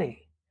the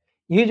money.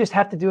 You just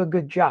have to do a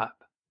good job.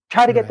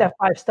 Try to get that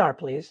 5-star,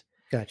 please.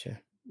 Gotcha.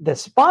 The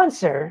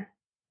sponsor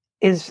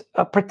is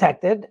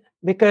protected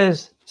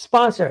because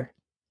sponsor,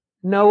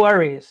 no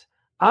worries.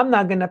 I'm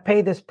not going to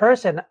pay this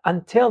person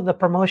until the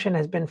promotion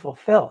has been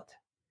fulfilled.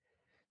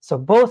 So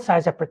both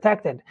sides are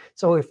protected.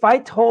 So if I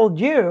told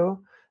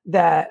you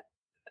that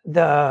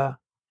the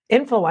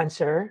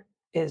influencer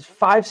is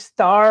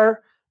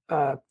 5-star,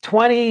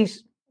 20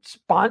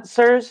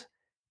 sponsors,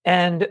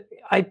 and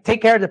I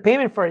take care of the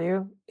payment for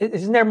you.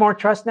 Isn't there more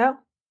trust now?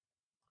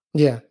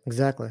 Yeah,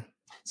 exactly.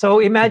 So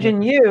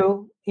imagine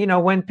you know,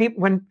 when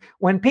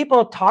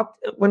people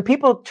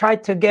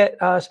tried to get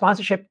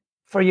sponsorship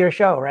for your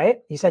show, right?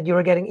 You said you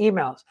were getting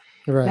emails.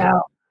 Right.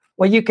 Now,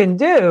 what you can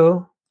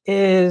do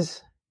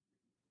is,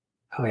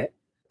 oh wait,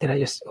 did I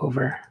just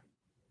over?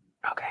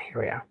 Okay,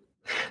 here we are.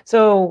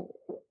 So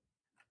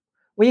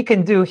what you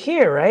can do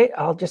here, right?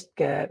 I'll just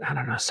get, I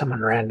don't know,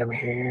 someone random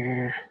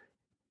here.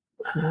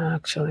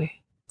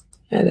 Actually,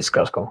 yeah, this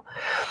girl's cool.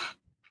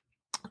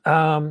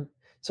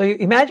 So you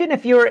imagine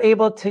if you were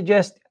able to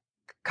just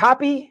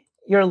copy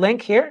your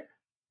link here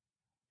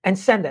and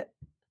send it.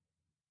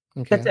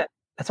 Okay. That's it.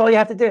 That's all you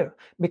have to do,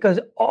 because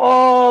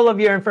all of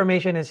your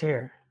information is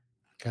here.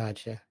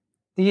 Gotcha.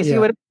 Do you see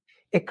what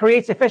it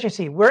creates?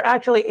 Efficiency. We're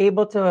actually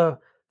able to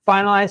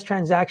finalize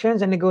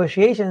transactions and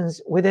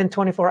negotiations within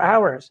 24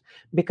 hours,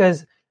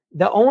 because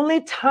the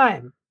only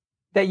time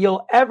that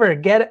you'll ever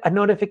get a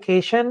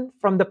notification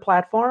from the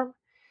platform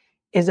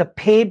is a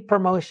paid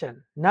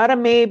promotion, not a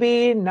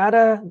maybe, not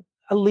a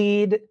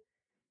lead.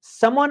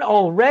 Someone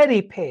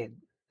already paid,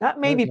 not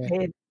maybe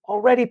paid,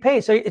 already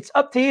paid. So it's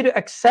up to you to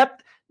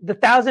accept the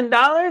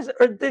 $1,000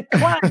 or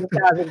decline the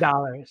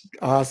 $1,000.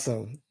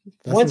 Awesome.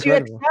 That's Once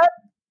incredible. you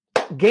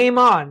accept, game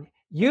on.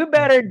 You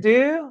better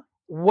do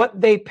what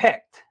they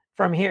picked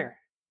from here.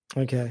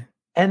 Okay.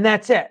 And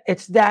that's it.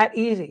 It's that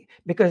easy,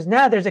 because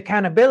now there's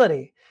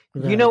accountability.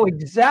 Right. You know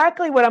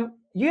exactly what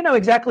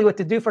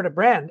to do for the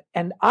brand.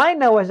 And I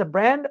know as a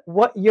brand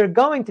what you're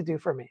going to do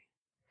for me.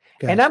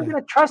 Gotcha. And I'm going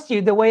to trust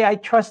you the way I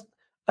trust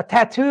a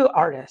tattoo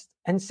artist,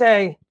 and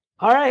say,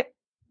 all right,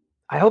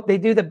 I hope they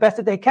do the best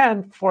that they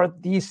can for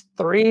these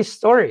 3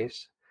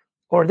 stories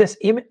or this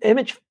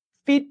image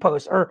feed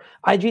post or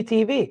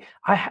IGTV.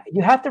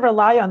 You have to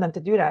rely on them to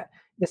do that.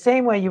 The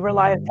same way you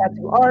rely on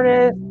tattoo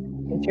artists,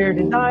 interior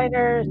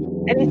designers,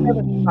 any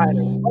service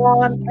provider,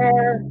 lawn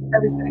care,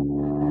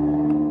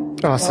 everything.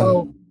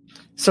 Awesome.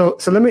 So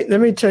let me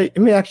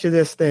ask you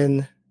this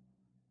then.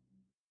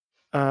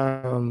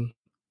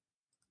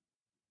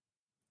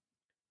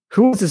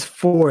 Who is this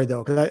for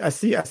though? Because I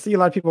see a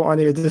lot of people on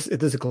there. Is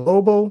this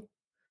global?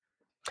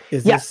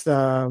 Is this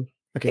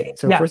okay?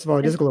 So first of all,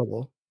 it is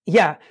global.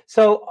 Yeah.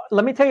 So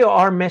let me tell you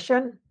our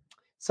mission.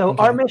 So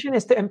our mission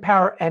is to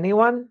empower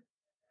anyone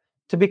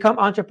to become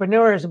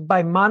entrepreneurs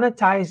by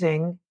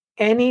monetizing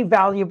any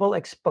valuable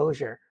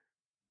exposure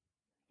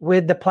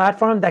with the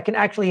platform that can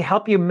actually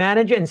help you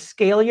manage and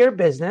scale your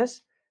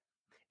business,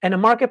 and a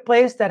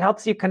marketplace that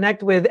helps you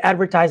connect with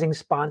advertising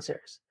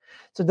sponsors.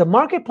 So the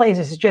marketplace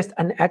is just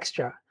an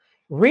extra.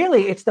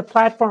 Really, it's the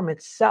platform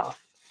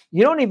itself.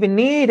 You don't even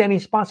need any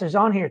sponsors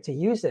on here to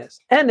use this.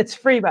 And it's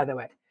free, by the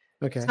way.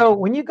 Okay. So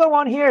when you go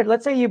on here,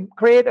 let's say you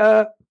create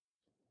your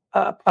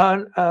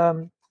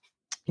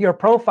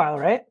profile,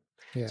 right?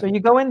 Yeah. So you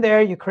go in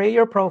there, you create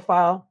your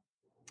profile,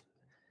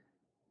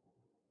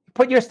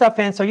 put your stuff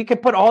in. So you can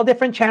put all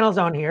different channels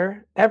on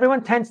here.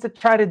 Everyone tends to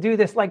try to do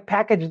this like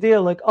package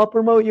deal, like I'll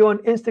promote you on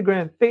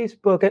Instagram,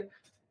 Facebook.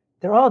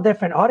 They're all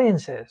different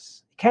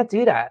audiences. You can't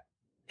do that.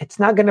 It's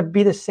not going to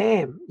be the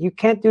same. You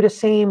can't do the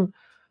same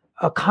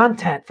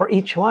content for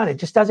each one. It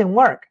just doesn't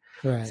work.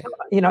 Right. So,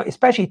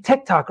 especially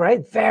TikTok,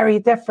 right? Very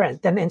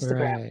different than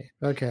Instagram.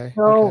 Right. Okay.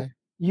 So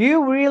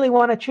you really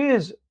want to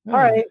choose, all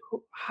right,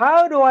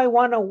 how do I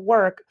want to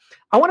work?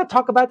 I want to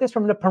talk about this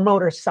from the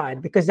promoter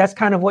side, because that's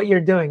kind of what you're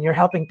doing. You're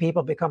helping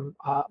people become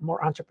more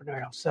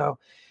entrepreneurial. So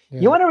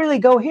you want to really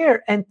go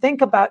here and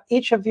think about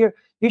you should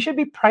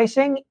be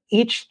pricing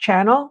each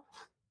channel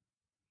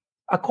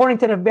according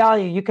to the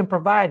value you can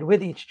provide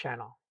with each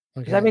channel.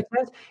 Does that make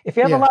sense? If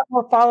you have a lot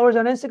more followers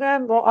on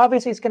Instagram, well,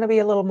 obviously it's going to be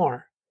a little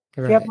more.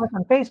 If you have more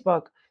on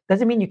Facebook,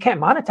 doesn't mean you can't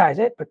monetize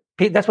it, but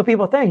that's what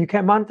people think. You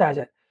can't monetize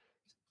it.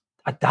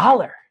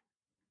 $1.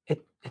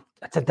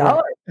 It's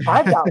 $1,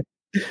 $5.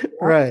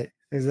 Right.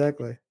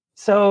 Exactly.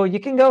 So you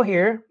can go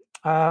here.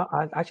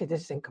 Actually,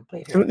 this is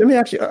incomplete here. Let me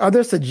ask you: are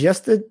there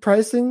suggested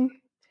pricing?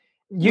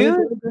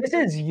 This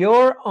is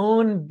your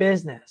own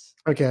business.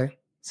 Okay.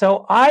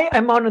 So I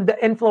am on the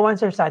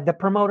influencer side, the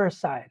promoter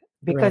side,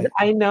 because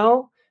I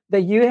know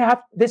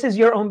that this is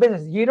your own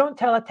business. You don't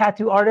tell a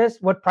tattoo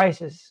artist what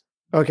prices.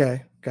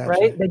 Okay. Gotcha.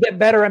 Right? They get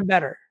better and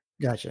better.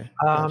 Gotcha.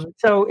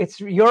 So it's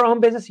your own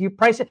business. You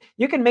price it.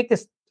 You can make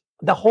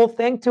the whole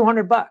thing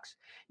 $200.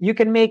 You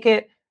can make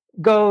it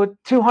go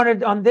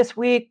 200 on this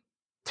week,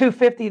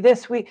 250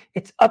 this week.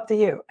 It's up to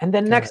you. And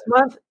then next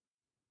month,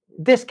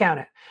 discount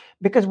it.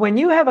 Because when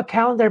you have a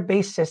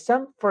calendar-based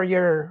system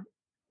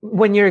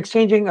when you're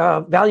exchanging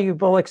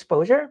valuable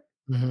exposure,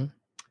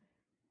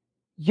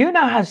 you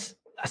now have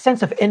a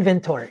sense of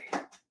inventory.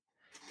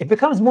 It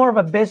becomes more of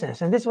a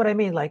business. And this is what I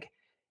mean. Like,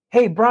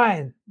 hey,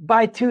 Brian,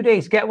 buy 2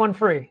 days, get one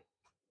free.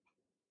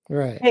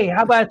 Right. Hey,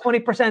 how about a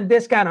 20%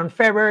 discount on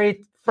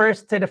February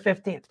 1st to the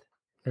 15th?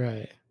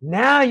 Right.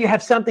 Now you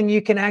have something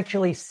you can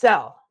actually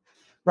sell,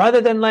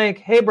 rather than like,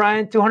 hey,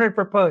 Brian, 200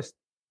 per post.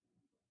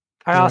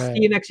 All right, I'll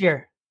see you next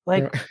year.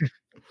 Like,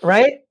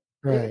 right?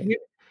 Right.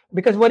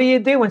 Because what do you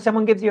do when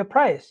someone gives you a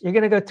price? You're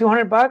going to go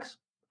 $200.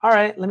 All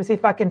right, let me see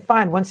if I can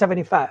find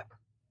 175.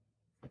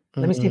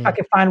 Let me see if I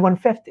can find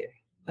 150.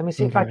 Let me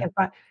see if I can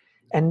find.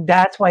 And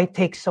that's why it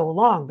takes so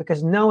long,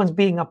 because no one's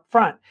being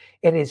upfront.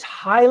 It is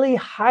highly,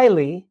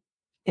 highly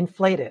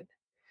inflated,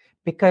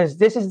 because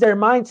this is their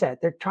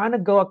mindset. They're trying to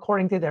go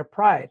according to their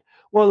pride.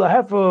 Well,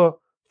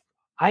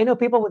 I know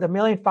people with 1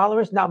 million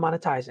followers not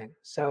monetizing.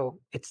 So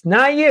it's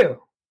not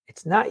you.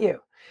 It's not you.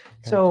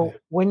 So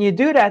when you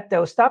do that,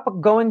 though, stop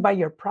going by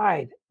your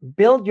pride.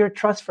 Build your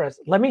trust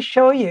first. Let me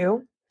show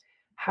you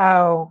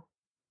how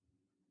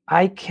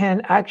I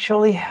can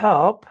actually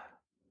help.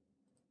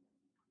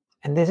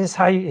 And this is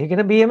how you're going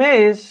to be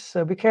amazed.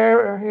 So be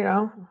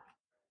careful,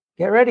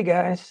 get ready,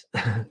 guys.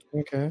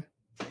 Okay.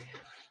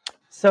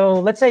 So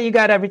let's say you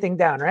got everything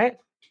down, right?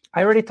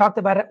 I already talked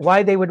about it,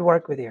 why they would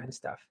work with you and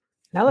stuff.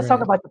 Now let's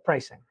talk about the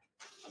pricing.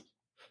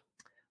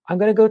 I'm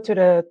going to go to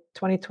the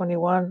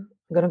 2021. I'm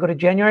going to go to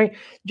January,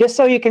 just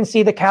so you can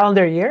see the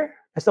calendar year.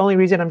 That's the only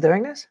reason I'm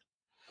doing this.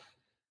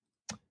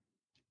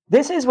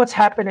 This is what's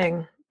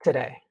happening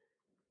today.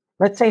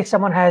 Let's say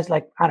someone has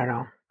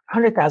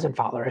 100,000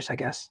 followers, I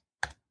guess.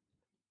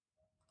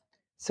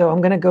 So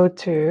I'm going to go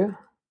to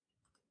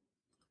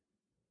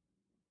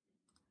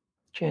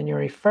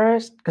January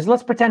 1st, because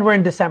let's pretend we're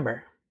in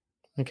December.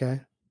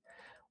 Okay.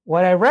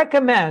 What I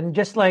recommend,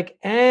 just like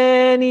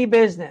any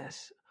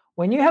business,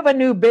 when you have a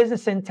new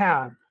business in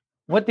town,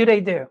 what do?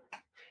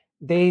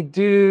 They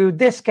do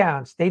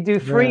discounts. They do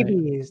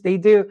freebies.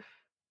 Right.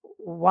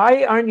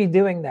 Why aren't you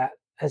doing that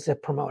as a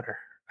promoter,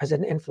 as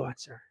an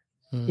influencer?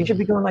 You should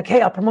be going like,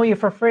 hey, I'll promote you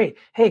for free.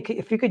 Hey,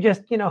 if you could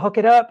just, hook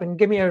it up and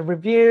give me a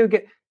review.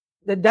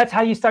 That's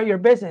how you start your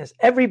business.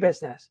 Every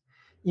business.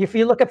 If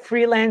you look at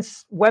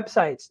freelance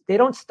websites, they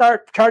don't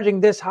start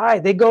charging this high.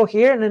 They go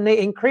here and then they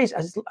increase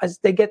as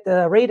they get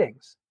the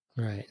ratings.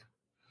 Right.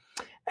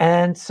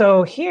 And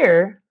so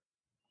here,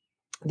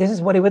 this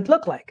is what it would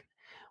look like.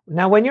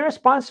 Now, when you're a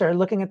sponsor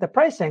looking at the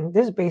pricing,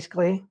 this is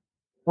basically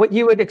what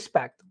you would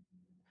expect.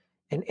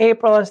 In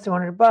April, it's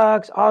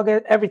 $200.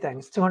 August, everything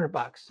is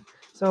 $200.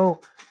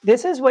 So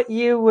this is what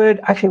you would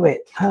actually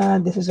wait.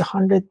 This is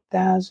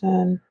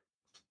 100,000.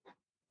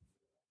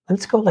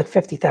 Let's go like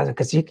 50,000,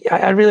 because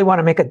I really want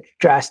to make a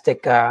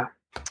drastic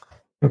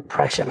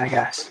impression, I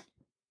guess.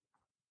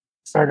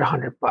 Start at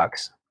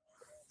 $100.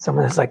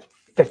 Someone that's like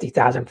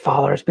 50,000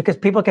 followers, because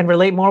people can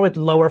relate more with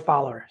lower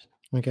followers.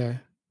 Okay.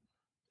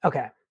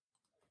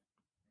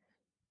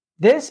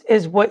 This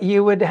is what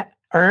you would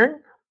earn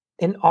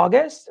in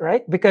August,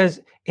 right? Because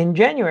in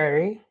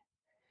January,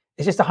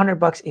 it's just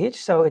 $100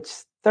 each. So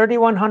it's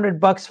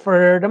 $3,100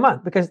 for the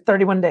month, because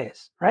 31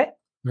 days, right?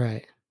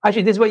 Right.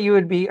 Actually, this is what you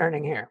would be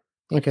earning here.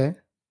 Okay.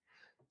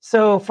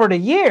 So for the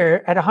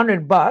year at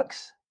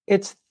 $100,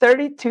 it's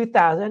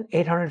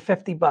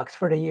 $32,850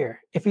 for the year.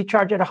 If you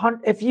charge it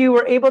if you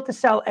were able to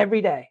sell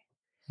every day.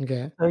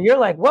 Okay. So you're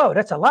like, whoa,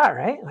 that's a lot,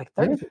 right? Like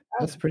 30.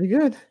 That's pretty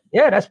good.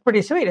 Yeah, that's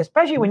pretty sweet,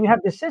 especially when you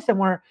have this system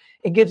where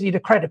it gives you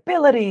the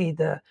credibility,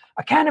 the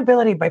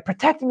accountability by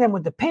protecting them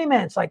with the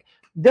payments. Like,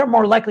 they're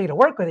more likely to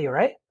work with you,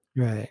 right?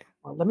 Right.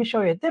 Well, let me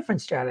show you a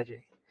different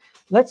strategy.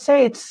 Let's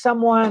say it's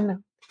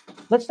someone,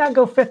 let's not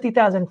go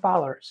 50,000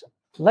 followers.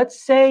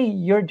 Let's say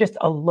you're just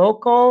a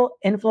local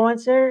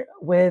influencer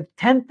with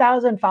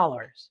 10,000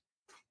 followers.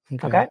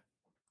 Okay?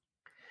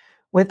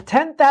 With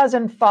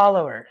 10,000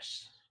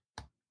 followers,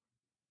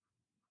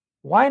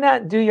 why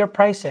not do your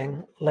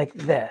pricing like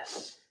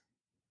this?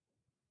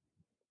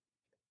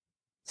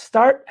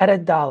 Start at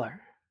 $1.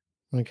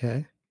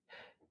 Okay.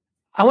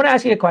 I want to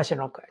ask you a question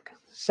real quick.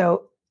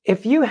 So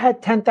if you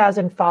had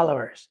 10,000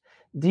 followers,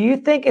 do you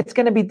think it's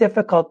going to be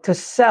difficult to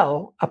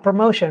sell a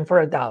promotion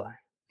for $1?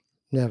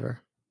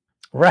 Never.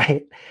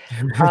 Right.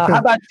 How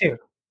about you?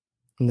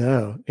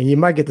 No, and you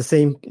might get the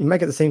same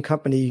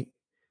company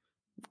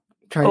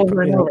trying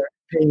over and over,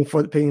 paying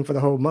for the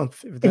whole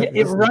month.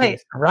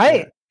 Right.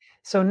 Yeah.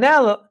 So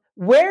now,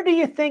 where do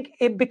you think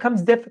it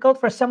becomes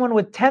difficult for someone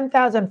with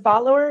 10,000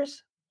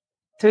 followers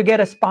to get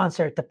a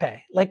sponsor to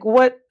pay? Like,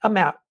 what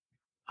amount?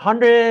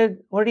 100?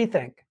 What do you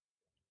think?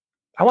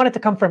 I want it to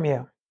come from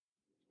you.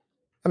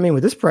 I mean,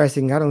 with this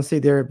pricing, I don't see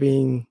there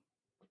being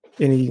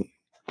any.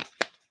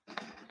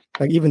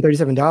 Like, even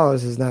 $37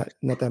 is not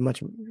that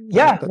much.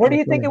 Yeah. Where do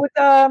you think it would?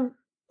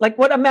 Like,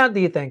 what amount do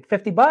you think?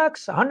 $50?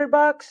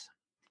 $100?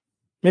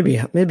 Maybe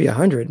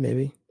 100.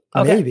 Maybe.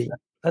 Okay. Maybe.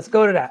 Let's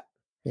go to that.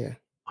 Yeah.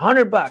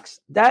 $100.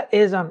 That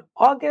is on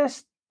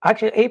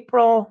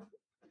April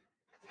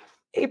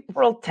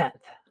 10th.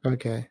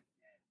 Okay.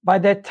 By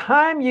the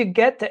time you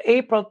get to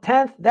April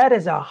 10th, that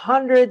is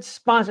 100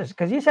 sponsors.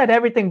 Because you said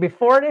everything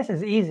before this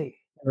is easy.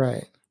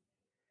 Right.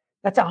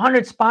 That's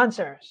 100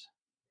 sponsors.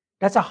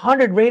 That's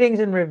 100 ratings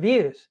and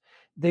reviews.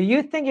 Do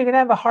you think you're going to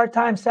have a hard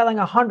time selling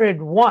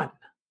 101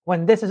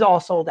 when this is all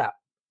sold out?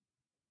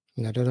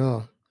 Not at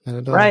all. Not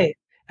at all. Right.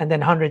 And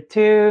then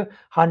 102,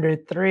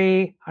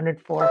 103,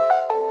 104.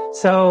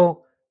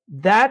 So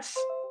that's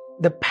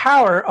the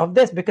power of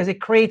this, because it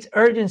creates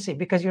urgency,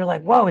 because you're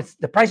like, whoa,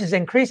 the price is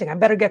increasing. I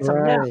better get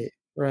some now.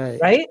 Right.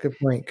 Right. Good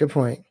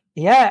point.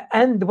 Yeah.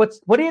 And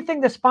what do you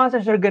think the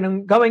sponsors are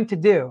going to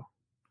do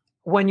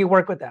when you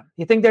work with them?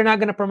 You think they're not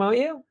going to promote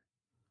you?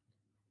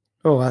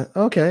 Oh,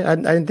 okay. I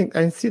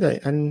didn't see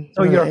that. I didn't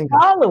So know that your angle.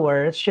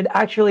 followers should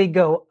actually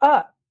go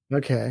up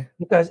Okay.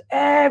 because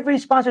every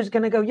sponsor is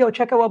going to go, yo,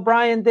 check out what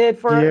Brian did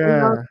for,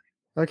 Yeah.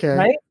 Okay.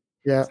 right?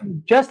 Yeah. So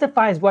it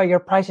justifies why your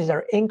prices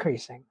are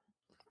increasing.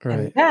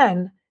 And Right.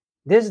 then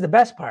this is the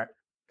best part.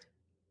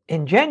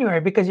 In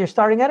January, because you're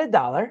starting at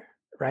 $1,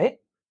 right?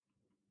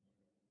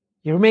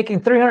 You're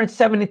making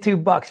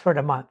 $372 for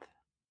the month,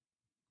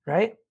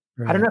 right?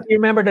 I don't know Right. if you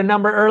remember the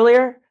number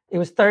earlier. It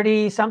was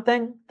 30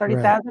 something, Right.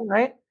 30,000,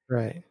 right?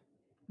 Right.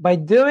 By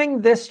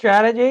doing this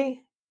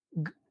strategy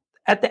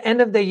at the end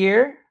of the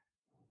year,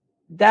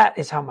 that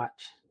is how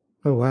much.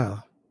 Oh,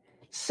 wow.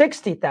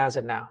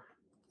 60,000 now.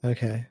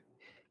 Okay.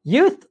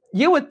 You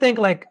would think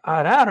like,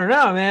 I don't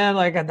know, man,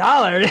 like $1.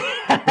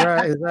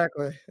 Right.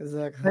 Exactly.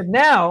 Exactly. But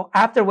now,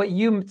 after what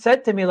you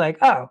said to me, like,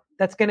 oh,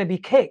 that's going to be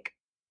cake.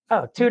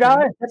 Oh, Okay.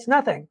 $2, that's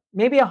nothing.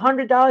 Maybe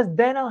 $100,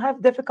 then I'll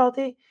have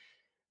difficulty.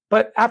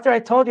 But after I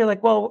told you,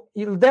 like, well,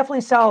 you'll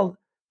definitely sell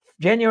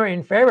January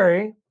and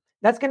February,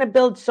 that's going to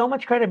build so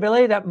much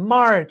credibility that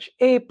March,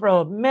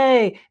 April,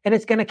 May, and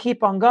it's going to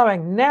keep on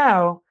going.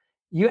 Now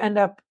you end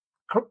up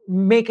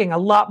making a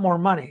lot more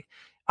money.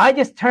 I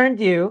just turned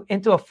you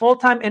into a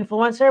full-time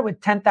influencer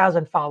with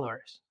 10,000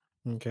 followers.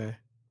 Okay.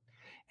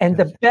 And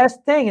the Gotcha.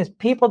 best thing is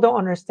people don't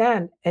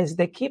understand is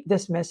they keep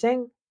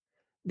dismissing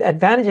the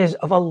advantages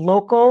of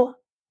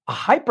a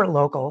hyper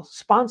local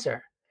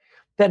sponsor.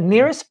 The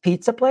nearest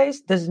pizza place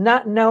does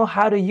not know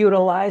how to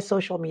utilize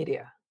social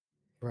media.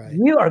 Right.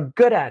 You are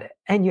good at it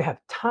and you have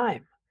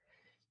time.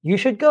 You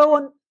should go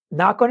and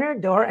knock on their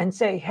door and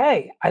say,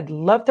 hey, I'd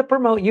love to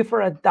promote you for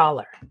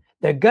 $1.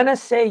 They're going to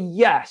say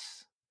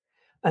yes.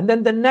 And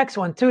then the next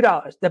one,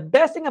 $2. The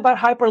best thing about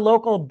hyper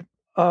local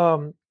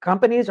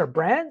companies or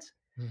brands,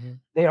 Mm-hmm.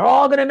 they are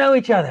all going to know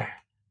each other.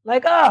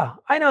 Like, oh,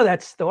 I know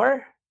that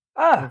store.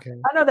 Oh, Okay.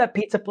 I know that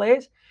pizza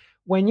place.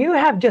 When you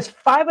have just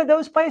 5 of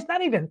those places,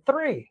 not even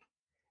 3,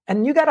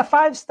 and you got a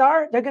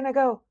 5-star, they're going to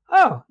go,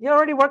 oh, you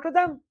already worked with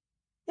them?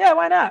 Yeah,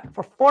 why not?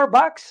 For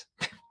 $4?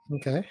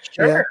 Okay. Yeah.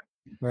 Sure.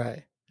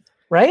 Right.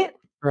 Right?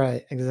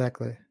 Right.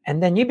 Exactly.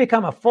 And then you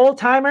become a full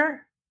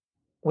timer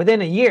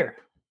within a year.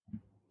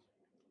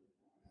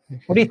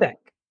 What do you Okay. think?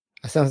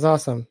 That sounds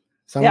awesome.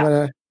 So Yeah.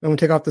 I'm gonna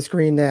take off the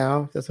screen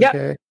now, if that's Yep.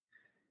 okay.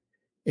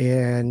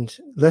 And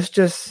let's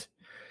just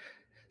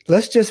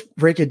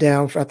break it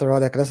down after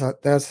all that, because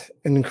that's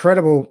an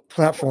incredible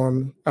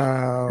platform.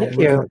 Thank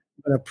We're you.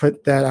 gonna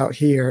put that out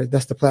here.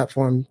 That's the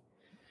platform,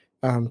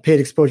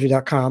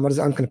 paidexposure.com.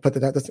 I'm gonna put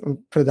that out. Let's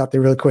put it out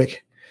there real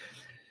quick.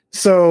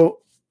 So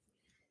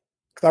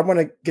I want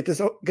to get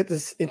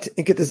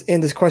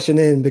this question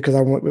in, because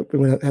we're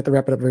going to have to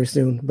wrap it up very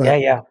soon. But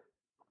Yeah.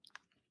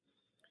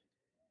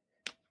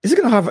 this is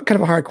going to have kind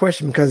of a hard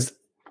question, because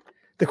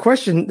the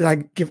question that I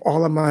give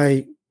all of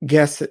my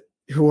guests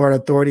who are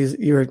authorities,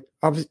 you're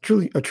obviously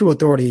truly a true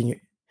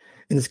authority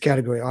in this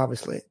category,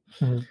 obviously.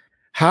 Mm-hmm.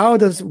 How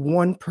does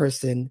one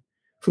person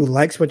who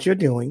likes what you're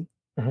doing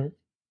Mm-hmm.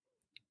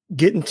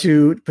 get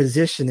into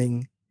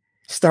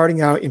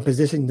starting out and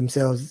positioning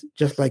themselves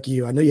just like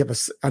you? I know you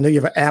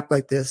have an app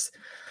like this.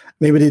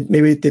 Maybe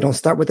they don't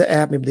start with the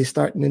app. Maybe they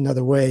start in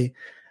another way.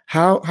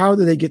 How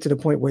do they get to the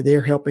point where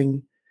they're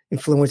helping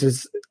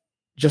influencers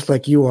just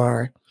like you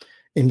are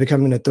in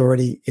becoming an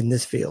authority in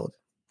this field?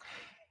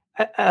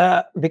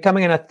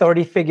 Becoming an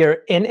authority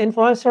figure in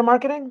influencer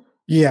marketing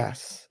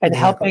Yes, and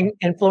exactly. helping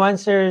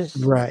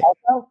influencers Right,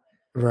 also.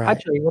 right.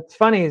 Actually, what's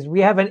funny is we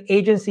have an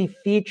agency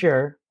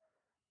feature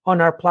on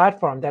our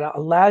platform that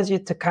allows you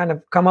to kind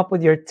of come up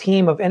with your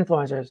team of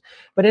influencers.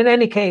 But in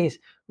any case,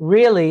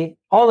 really,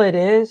 all it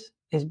is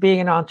being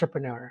an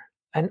entrepreneur.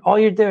 And all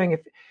you're doing, if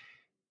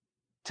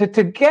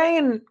to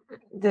gain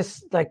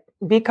this, like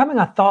becoming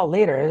a thought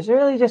leader, is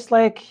really just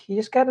like you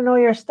just got to know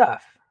your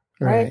stuff,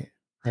 right?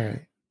 Right,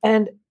 right.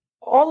 And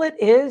all it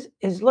is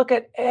look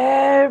at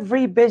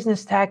every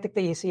business tactic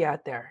that you see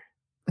out there,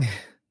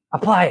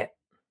 apply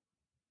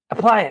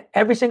it,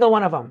 every single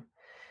one of them.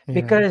 Yeah.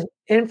 Because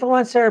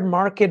influencer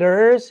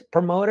marketers,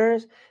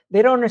 promoters,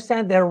 they don't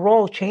understand their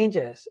role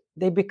changes.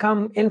 They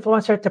become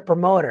influencer to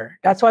promoter.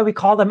 That's why we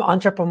call them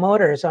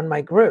entrepreneurs on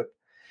my group,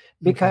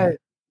 because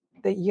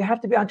Okay. you have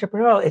to be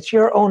entrepreneurial. It's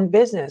your own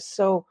business.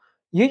 So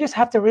you just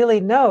have to really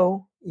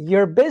know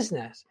your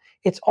business.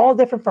 It's all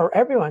different for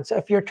everyone. So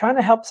if you're trying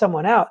to help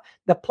someone out,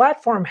 the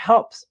platform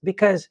helps,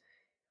 because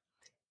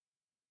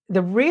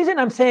the reason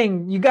I'm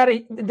saying you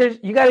gotta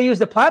use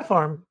the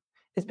platform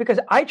is because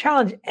I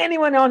challenge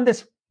anyone on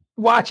this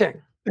watching.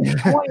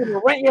 I want you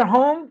to rent your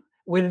home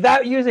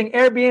without using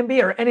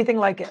Airbnb or anything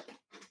like it.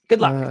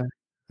 Good luck.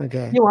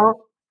 Okay. You won't.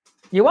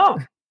 You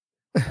won't.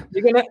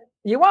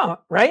 You won't,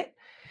 right?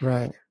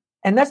 Right.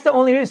 And that's the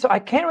only reason. So I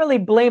can't really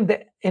blame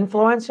the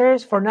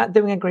influencers for not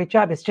doing a great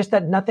job. It's just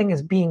that nothing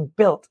is being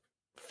built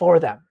for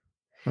them.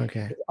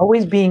 Okay. It's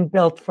always being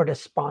built for the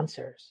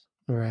sponsors.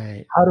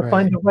 Right. How to Right.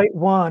 find the right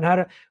one.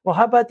 How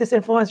about this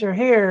influencer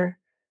here?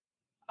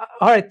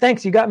 All right,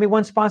 thanks. You got me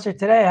one sponsor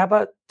today. How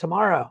about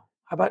tomorrow?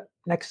 How about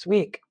next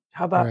week?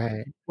 How about,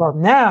 Right. well,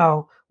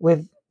 now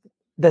with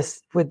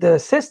the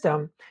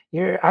system,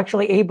 you're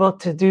actually able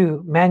to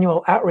do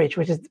manual outreach,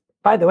 which is,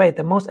 by the way,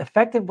 the most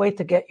effective way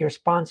to get your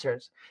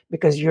sponsors,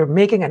 because you're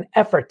making an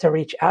effort to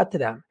reach out to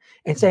them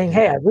and saying, Yeah.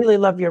 "Hey, I really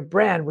love your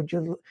brand.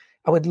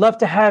 I would love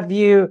to have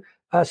you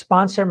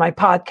sponsor my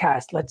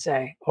podcast, let's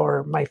say,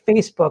 or my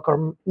Facebook,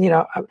 or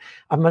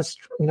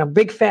I'm a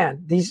big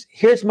fan.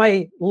 Here's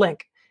my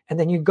link." And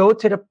then you go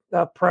to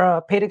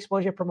the paid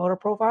exposure promoter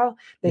profile.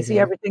 They see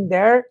everything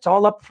there. It's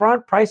all up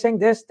front, pricing,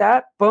 this,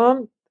 that,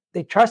 boom.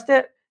 They trust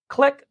it.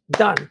 Click,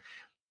 done.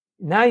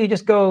 Now you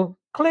just go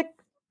click,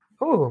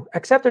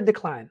 accept or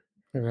decline.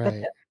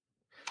 Right.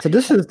 So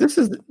this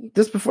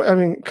is before. I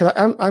mean, because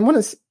I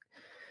want to.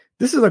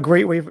 This is a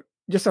great way,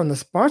 just on the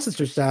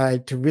sponsorship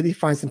side, to really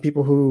find some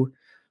people who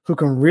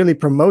can really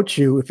promote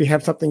you. If you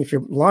have something, if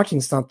you're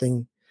launching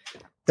something,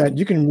 that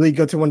you can really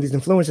go to one of these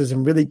influencers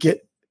and really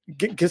get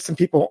some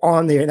people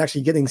on there and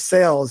actually getting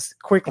sales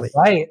quickly.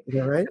 Right.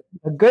 Yeah, right.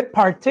 The good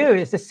part too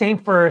is the same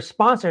for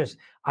sponsors.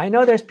 I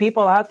know there's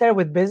people out there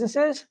with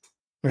businesses.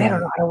 They don't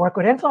know how to work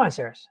with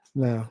influencers.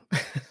 No.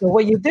 So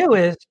what you do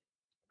is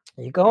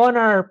you go on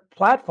our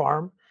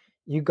platform,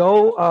 you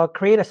go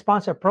create a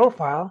sponsor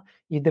profile,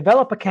 you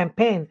develop a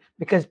campaign,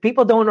 because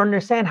people don't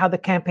understand how the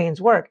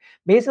campaigns work.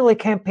 Basically,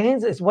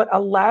 campaigns is what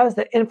allows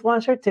the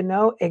influencer to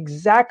know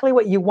exactly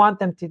what you want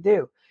them to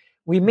do.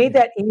 We made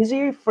that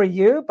easier for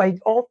you by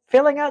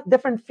filling out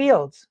different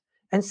fields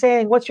and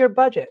saying, what's your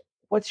budget?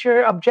 What's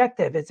your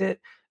objective? Is it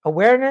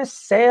awareness,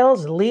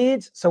 sales,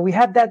 leads? So we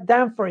have that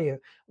down for you.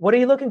 What are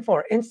you looking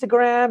for?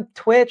 Instagram,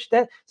 Twitch,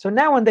 that. So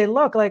now when they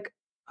look like,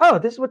 oh,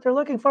 this is what they're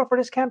looking for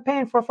this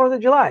campaign for 4th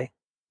of July.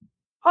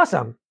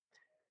 Awesome.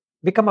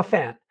 Become a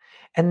fan.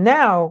 And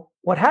now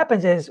what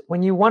happens is,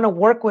 when you want to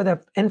work with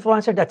an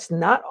influencer that's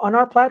not on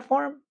our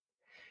platform,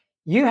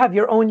 you have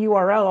your own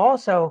URL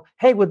also.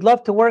 Hey, would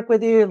love to work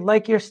with you,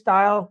 like your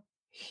style.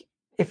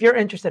 If you're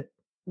interested,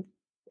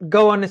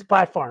 go on this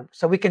platform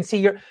so we can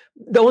see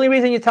the only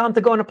reason you tell them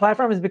to go on a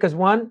platform is because,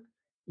 one,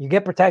 you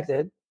get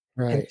protected.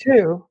 Right. And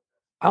two,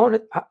 I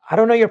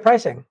don't know your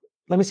pricing.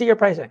 Let me see your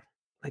pricing.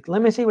 Like,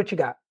 let me see what you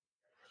got.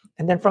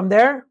 And then from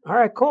there, all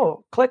right,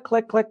 cool. Click,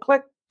 click, click,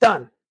 click,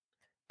 done.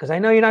 Because I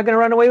know you're not going to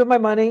run away with my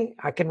money.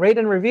 I can rate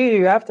and review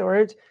you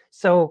afterwards.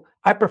 So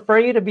I prefer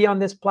you to be on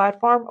this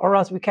platform, or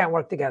else we can't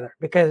work together.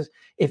 Because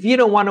if you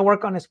don't want to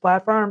work on this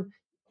platform,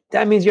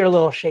 that means you're a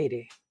little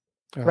shady,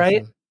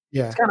 right?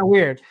 Yeah. It's kind of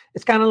weird.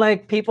 It's kind of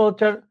like people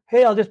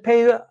hey, I'll just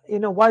pay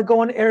you, why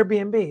go on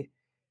Airbnb?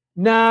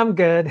 Nah, I'm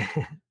good.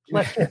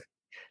 let's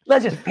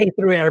just pay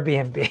through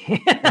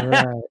Airbnb.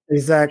 Right.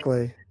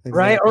 Exactly.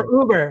 Right? Or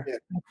Uber.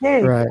 Yeah.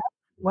 Hey, right.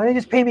 Why don't you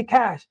just pay me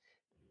cash?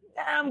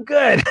 I'm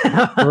good.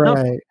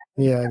 Right.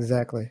 Yeah,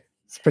 exactly.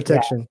 It's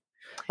protection.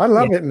 Yeah. I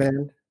love it,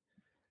 man.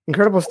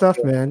 Incredible stuff,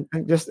 man.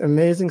 Just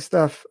amazing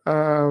stuff.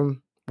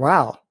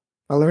 Wow.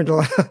 I learned a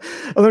lot.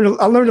 I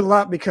learned a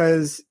lot,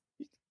 because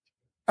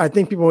I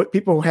think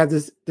people have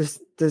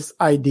this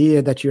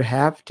idea that you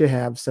have to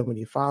have so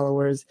many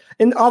followers,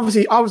 and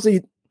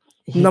obviously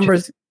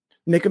numbers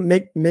make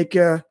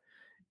a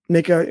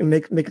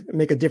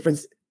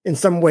difference in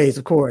some ways,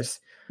 of course.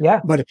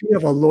 Yeah. But if you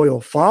have a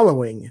loyal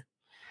following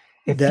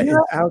that is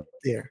out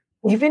there,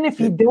 even if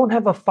you don't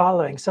have a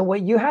following, so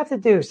what you have to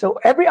do, so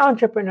every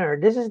entrepreneur,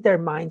 this is their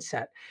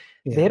mindset.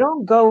 Yeah. They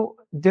don't go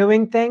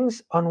doing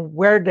things on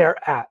where they're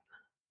at.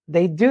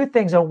 They do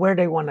things on where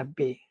they want to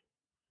be,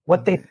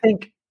 what they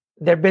think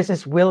their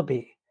business will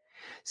be.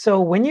 So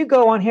when you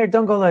go on here,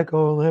 don't go like,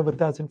 oh, I have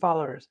 1,000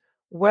 followers.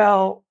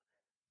 Well,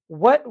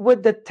 what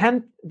would the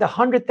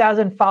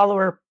 100,000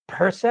 follower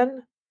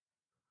person,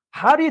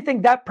 how do you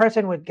think that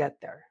person would get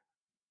there?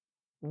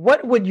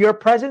 What would your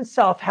present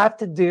self have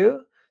to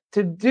do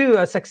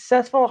a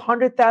successful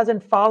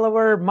 100,000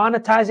 follower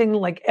monetizing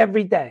like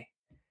every day?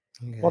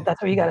 Okay. Well,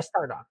 that's what you got to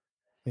start on.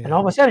 Yeah. And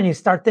all of a sudden you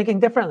start thinking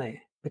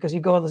differently, because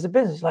you go as a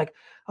business like,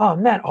 oh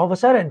man, all of a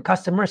sudden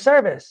customer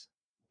service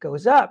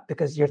goes up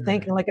because you're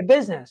thinking like a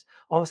business.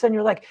 All of a sudden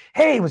you're like,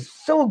 hey, it was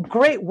so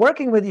great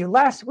working with you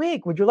last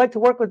week. Would you like to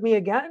work with me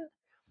again?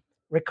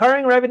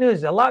 Recurring revenue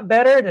is a lot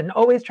better than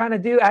always trying to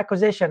do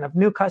acquisition of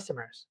new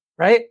customers,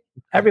 right?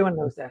 Everyone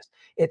knows this.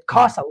 It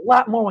costs a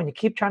lot more when you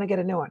keep trying to get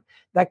a new one.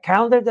 That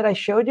calendar that I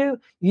showed you,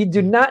 you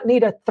do not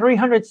need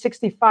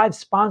 365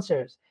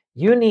 sponsors.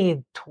 You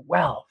need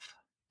 12.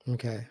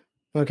 Okay.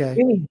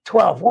 You need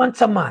 12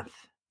 once a month.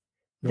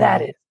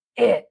 That is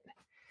it.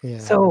 Yeah.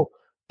 So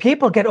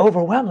people get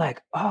overwhelmed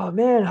like, oh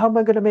man, how am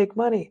I going to make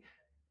money?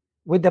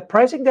 With the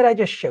pricing that I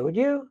just showed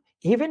you,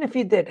 even if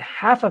you did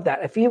half of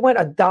that, if you went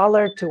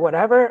 $1 to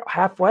whatever,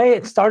 halfway,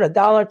 and start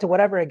 $1 to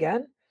whatever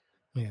again,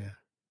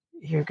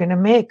 you're going to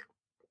make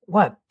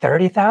what,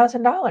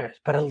 $30,000,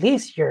 but at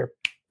least you're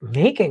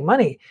making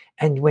money.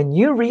 And when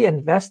you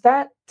reinvest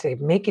that to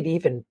make it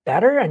even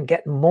better and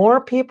get more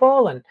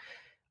people, and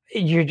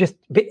you're just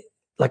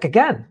like,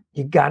 again,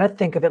 you got to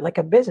think of it like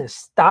a business.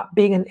 Stop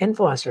being an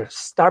influencer,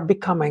 start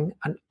becoming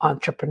an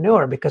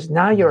entrepreneur, because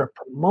now you're a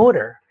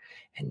promoter.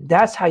 And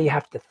that's how you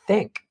have to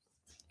think.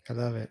 I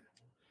love it.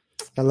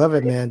 I love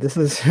it, man. This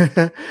is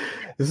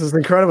this is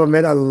incredible,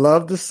 man. I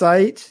love the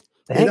site.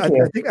 And Thank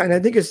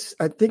you.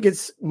 I think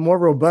it's more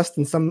robust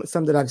than some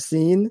that I've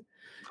seen,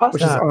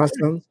 which is Awesome.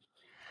 awesome.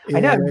 I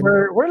know And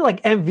we're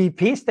like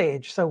MVP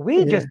stage. So we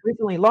yeah, just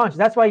recently launched.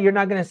 That's why you're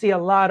not going to see a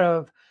lot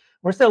of,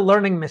 we're still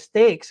learning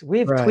mistakes.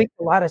 We've right. tweaked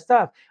a lot of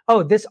stuff.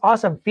 Oh, this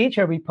awesome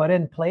feature we put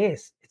in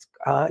place. It's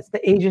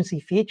the agency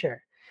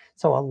feature.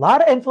 So a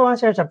lot of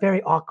influencers are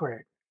very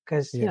awkward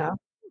because, Yeah,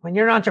 when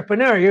you're an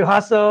entrepreneur, you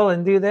hustle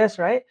and do this,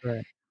 right?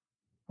 right.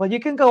 Well, you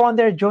can go on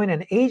there, join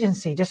an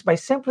agency just by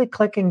simply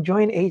clicking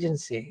join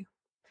agency.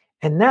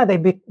 And now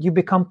you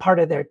become part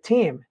of their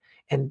team,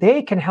 and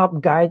they can help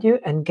guide you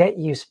and get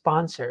you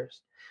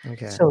sponsors.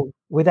 Okay. So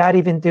without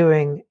even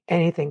doing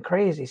anything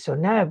crazy. So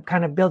now it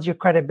kind of builds your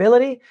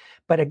credibility.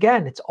 But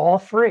again, it's all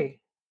free.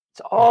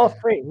 It's all Okay.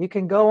 free. You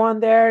can go on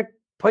there,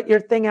 put your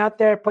thing out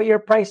there, put your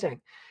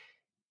pricing.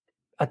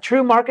 A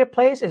true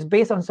marketplace is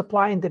based on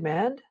supply and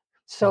demand.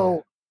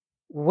 So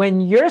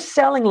when you're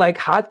selling like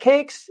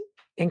hotcakes,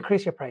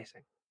 increase your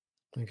pricing.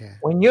 Okay.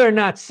 When you're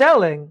not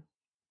selling,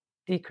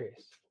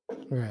 decrease.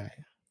 Right.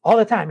 All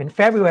the time. In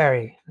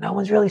February, no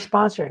one's really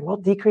sponsoring. We'll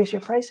decrease your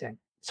pricing.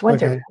 It's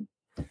winter.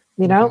 Okay.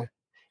 Okay.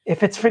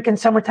 If it's freaking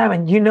summertime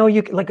and you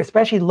like,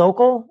 especially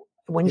local,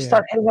 when you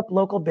start hitting up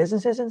local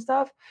businesses and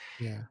stuff,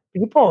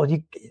 people,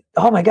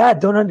 oh my God,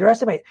 don't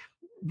underestimate.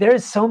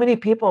 There's so many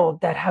people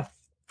that have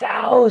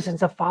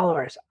thousands of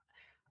followers.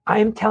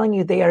 I'm telling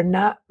you, they are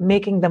not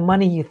making the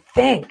money you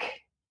think.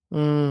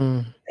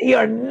 They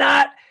are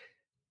not.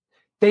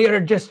 They are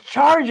just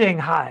charging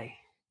high.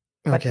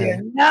 But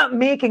they're not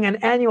making an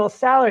annual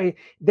salary.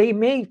 They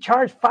may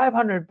charge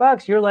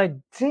 $500. You're like,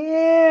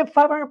 damn,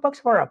 $500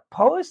 for a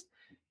post?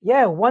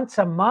 Yeah, once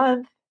a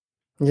month.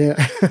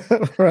 Yeah,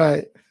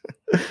 right.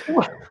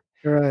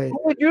 Right.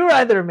 What would you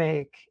rather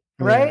make?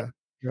 Right?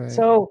 Right.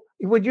 So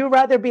would you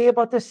rather be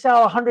able to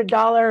sell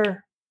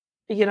 $100,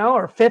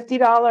 or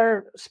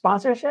 $50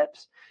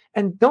 sponsorships?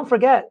 And don't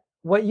forget,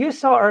 what you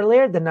saw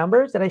earlier, the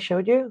numbers that I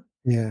showed you,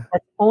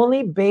 that's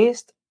only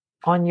based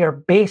on your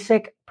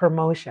basic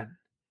promotion.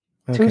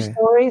 2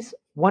 stories,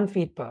 1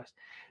 feed post.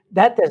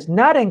 That does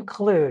not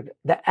include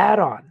the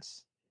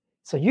add-ons.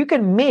 So you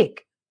can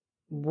make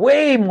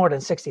way more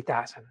than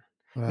 60,000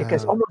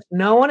 because almost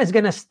no one is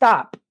going to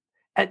stop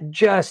at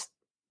just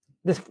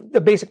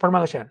the basic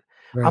promotion.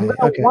 Right. I'm going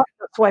to want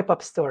the swipe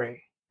up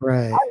story.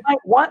 Right. I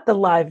might want the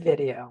live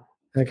video.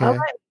 Okay. I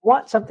might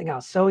want something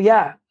else. So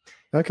yeah.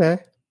 Okay.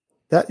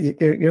 That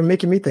you're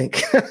making me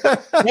think.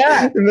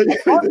 Yeah.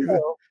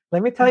 Also,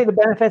 let me tell you the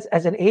benefits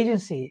as an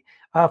agency.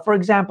 For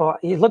example,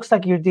 it looks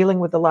like you're dealing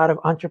with a lot of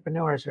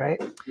entrepreneurs,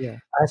 right? Yeah.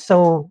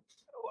 So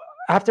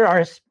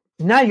after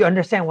now you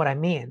understand what I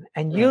mean.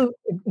 And you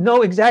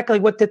know exactly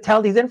what to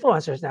tell these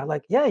influencers now.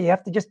 Like, yeah, you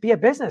have to just be a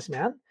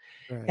businessman.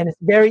 Right. And it's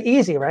very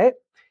easy, right?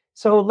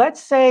 So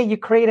let's say you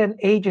create an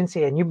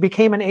agency and you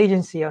became an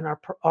agency on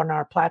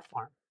our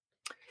platform.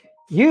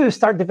 You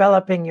start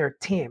developing your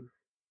team.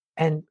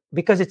 And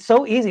because it's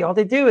so easy, all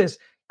they do is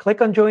click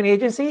on join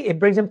agency. It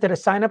brings them to the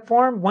sign up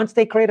form. Once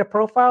they create a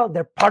profile,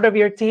 they're part of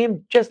your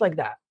team just like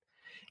that.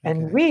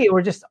 And we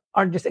are just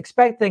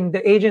expecting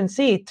the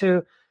agency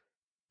to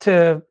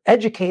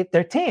educate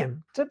their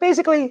team. So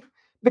basically,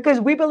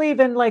 because we believe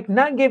in like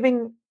not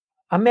giving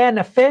a man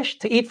a fish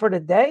to eat for the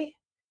day,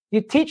 you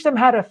teach them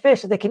how to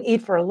fish so they can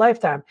eat for a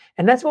lifetime.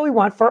 And that's what we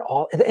want for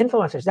all the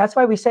influencers. That's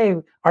why we say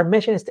our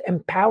mission is to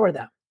empower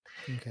them.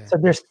 So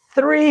there's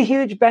 3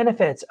 huge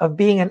benefits of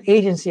being an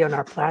agency on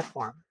our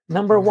platform.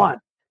 Number 1,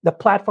 the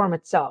platform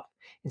itself.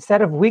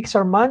 Instead of weeks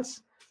or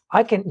months,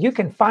 you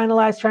can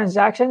finalize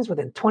transactions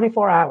within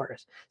 24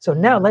 hours. So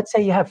now let's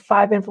say you have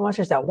 5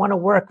 influencers that want to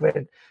work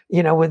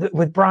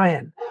with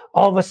Brian.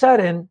 All of a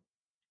sudden,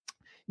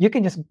 you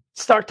can just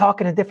start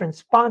talking to different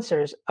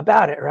sponsors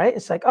about it, right?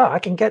 It's like, oh, I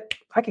can get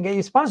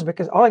you sponsors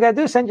because all I got to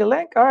do is send you a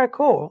link. All right,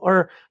 cool.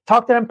 Or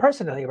talk to them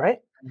personally,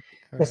 right?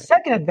 The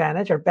second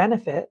advantage or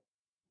benefit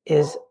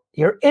is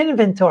your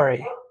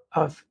inventory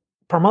of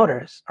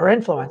promoters or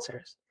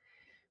influencers.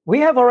 We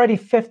have already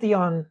 50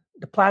 on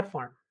the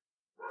platform.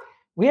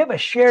 We have a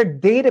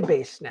shared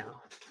database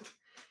now.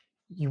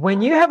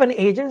 When you have an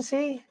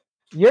agency,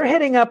 you're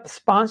hitting up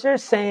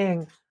sponsors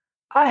saying,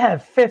 I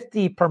have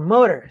 50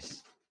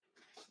 promoters.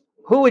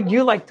 Who would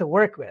you like to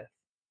work with?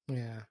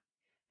 Yeah.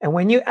 And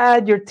when you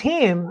add your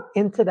team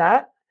into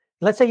that,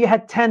 let's say you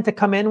had 10 to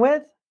come in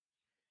with,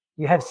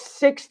 you have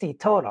 60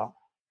 total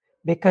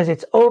because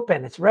it's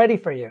open, it's ready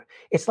for you.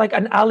 It's like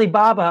an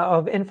Alibaba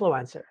of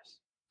influencers.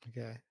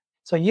 Okay.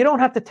 So you don't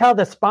have to tell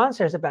the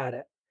sponsors about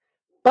it,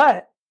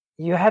 but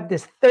you have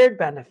this third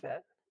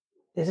benefit.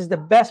 This is the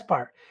best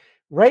part.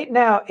 Right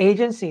now,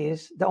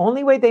 agencies, the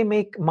only way they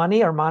make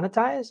money or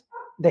monetize,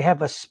 they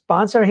have a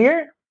sponsor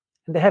here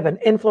and they have an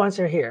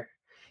influencer here.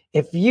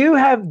 If you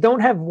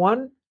don't have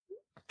one,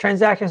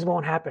 transactions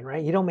won't happen,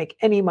 right? You don't make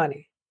any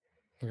money.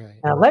 Right.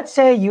 Now, let's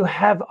say you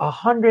have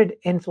 100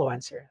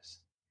 influencers.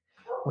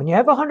 When you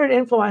have 100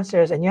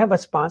 influencers and you have a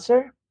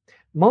sponsor,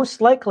 most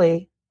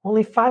likely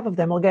only 5 of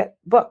them will get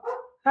booked.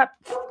 Not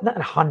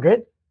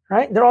 100,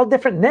 right? They're all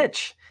different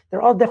niche.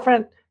 They're all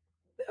different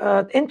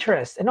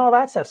interests and all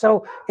that stuff.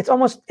 So it's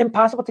almost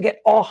impossible to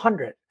get all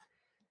 100.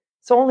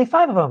 So only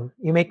 5 of them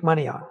you make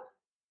money on.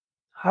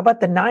 How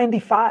about the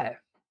 95?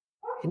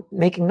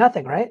 Making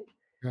nothing, right?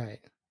 Right.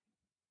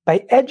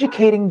 By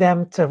educating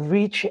them to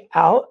reach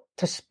out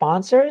to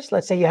sponsors,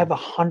 let's say you have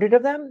 100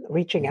 of them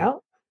reaching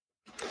out,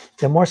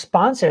 the more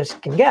sponsors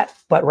can get.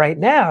 But right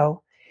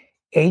now,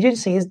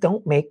 agencies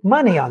don't make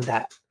money on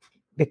that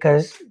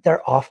because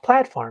they're off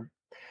platform.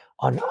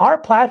 On our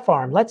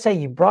platform, let's say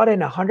you brought in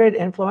 100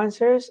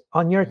 influencers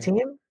on your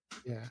team.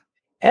 Yeah.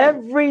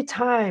 Every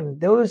time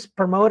those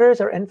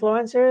promoters or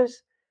influencers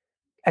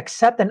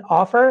accept an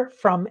offer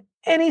from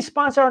any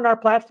sponsor on our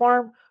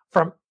platform,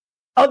 from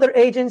other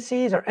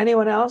agencies or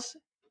anyone else,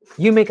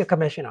 you make a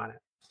commission on it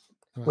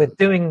with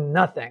doing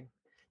nothing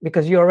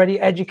because you already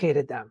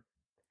educated them.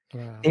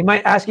 Wow. They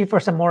might ask you for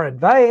some more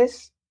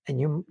advice, and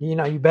you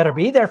better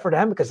be there for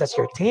them because that's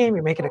your team.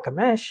 You're making a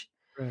commission.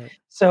 Right.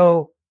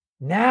 So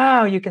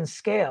now you can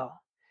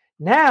scale.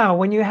 Now,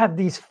 when you have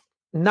these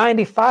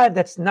 95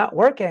 that's not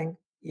working,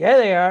 yeah,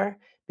 they are.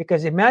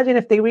 Because imagine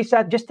if they reach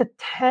out just to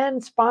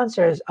 10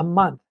 sponsors a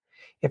month.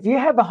 If you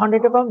have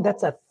 100 of them,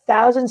 that's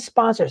 1,000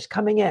 sponsors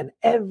coming in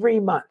every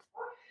month.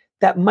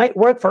 That might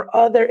work for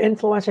other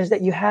influencers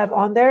that you have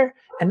on there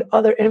and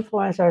other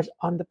influencers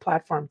on the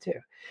platform too.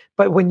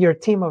 But when you're a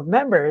team of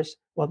members,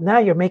 well, now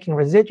you're making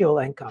residual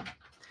income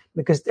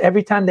because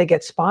every time they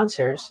get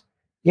sponsors,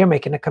 you're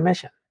making a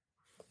commission.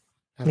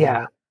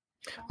 Yeah.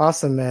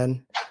 Awesome,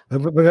 man. We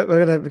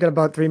got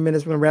about 3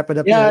 minutes. We're gonna wrap it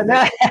up. Yeah,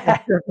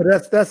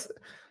 but that's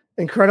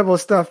incredible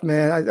stuff,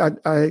 man.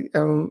 I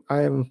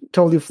am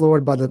totally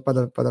floored by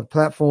the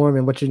platform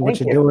and what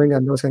you're doing. I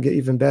know it's gonna get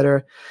even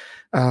better.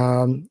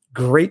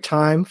 Great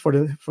time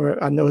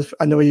for I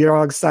know you're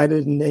all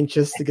excited and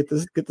anxious to get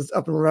this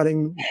up and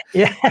running.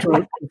 Yeah,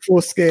 to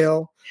full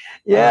scale.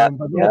 Yeah,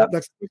 but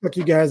looks like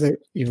you guys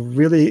you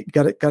really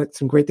got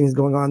some great things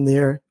going on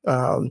there.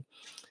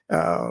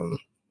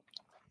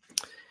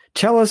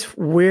 Tell us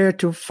where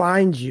to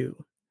find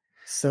you.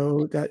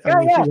 So that, if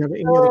you have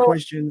any other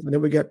questions, I know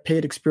we got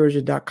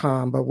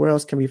paidexposure.com, but where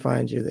else can we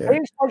find you there?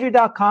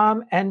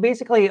 Paidexposure.com, and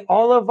basically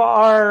all of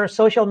our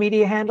social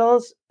media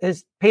handles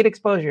is Paid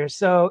Exposure.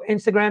 So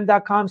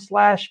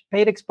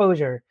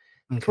Instagram.com/paidexposure,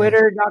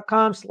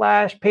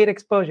 Twitter.com/Paid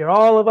Exposure.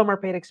 All of them are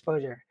Paid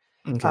Exposure.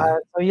 Okay.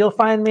 So you'll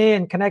find me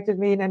and connect with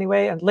me in any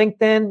way. And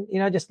LinkedIn,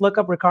 just look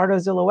up Ricardo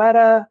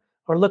Zulueta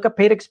or look up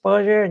Paid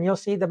Exposure and you'll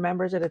see the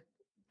members of the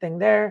thing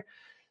there.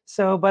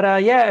 So, but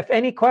if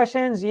any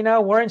questions,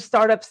 we're in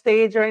startup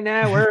stage right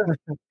now. We're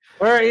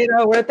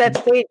at that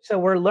stage. So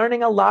we're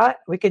learning a lot.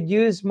 We could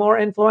use more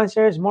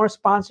influencers, more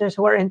sponsors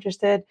who are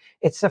interested.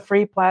 It's a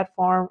free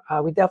platform.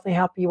 We definitely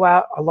help you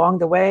out along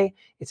the way.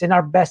 It's in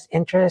our best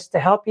interest to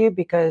help you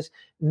because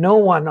no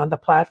one on the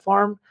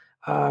platform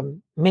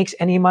makes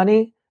any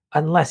money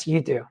unless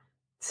you do.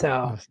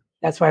 So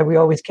that's why we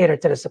always cater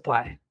to the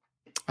supply.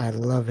 I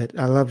love it.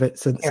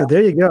 So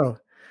there you go.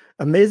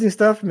 Amazing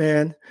stuff,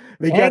 man.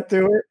 We got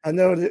through it. I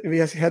know that we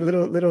had a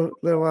little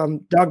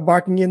dog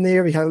barking in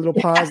there. We had a little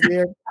pause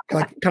there.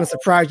 Kind of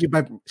surprised you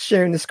by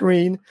sharing the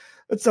screen.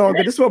 It's all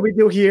good. This is what we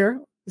do here.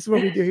 It's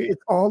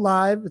all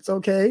live. It's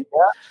okay.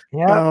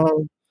 Yeah.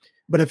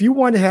 But if you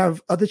want to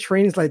have other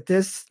trainings like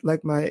this,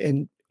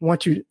 and want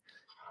to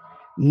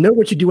know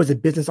what you do as a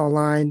business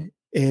online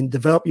and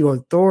develop your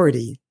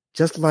authority,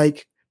 just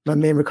like my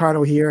man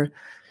Ricardo here,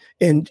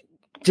 and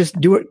just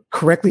do it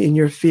correctly in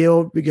your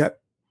field, we got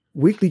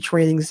weekly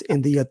trainings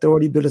in the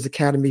Authority Builders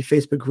Academy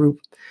Facebook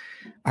group.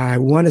 I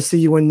want to see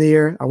you in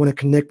there. I want to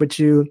connect with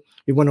you.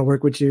 We want to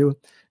work with you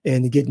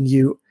and getting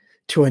you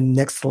to a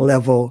next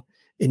level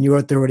in your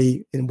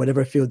authority in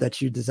whatever field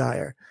that you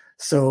desire.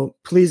 So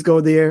please go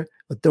there,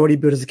 Authority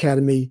Builders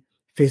Academy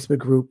Facebook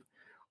group.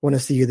 Want to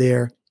see you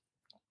there.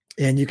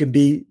 And you can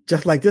be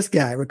just like this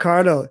guy,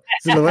 Ricardo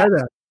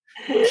Zulueta,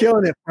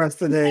 killing it for us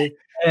today.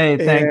 Hey,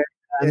 thanks.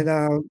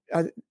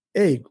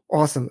 Hey,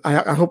 awesome.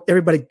 I hope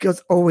everybody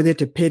goes over there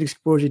to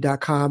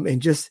paidexposure.com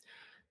and just,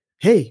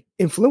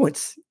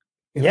 influence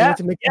to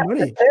make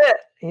money. That's it,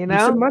 Make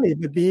some money,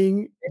 but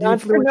being the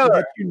influencer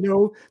that you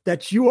know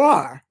that you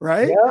are,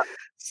 right? Yeah.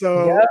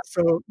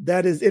 So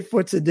that is it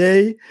for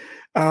today.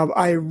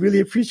 I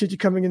really appreciate you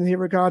coming in here,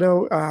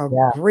 Ricardo.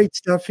 Great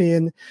stuff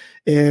in,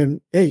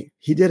 and hey,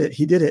 he did it.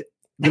 He did it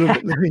a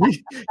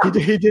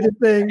he did a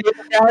thing.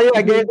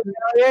 I gave it to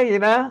you,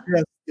 Yes,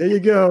 there you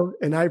go.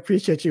 And I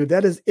appreciate you.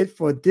 That is it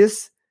for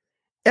this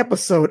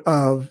episode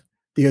of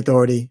The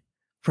Authority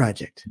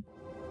Project.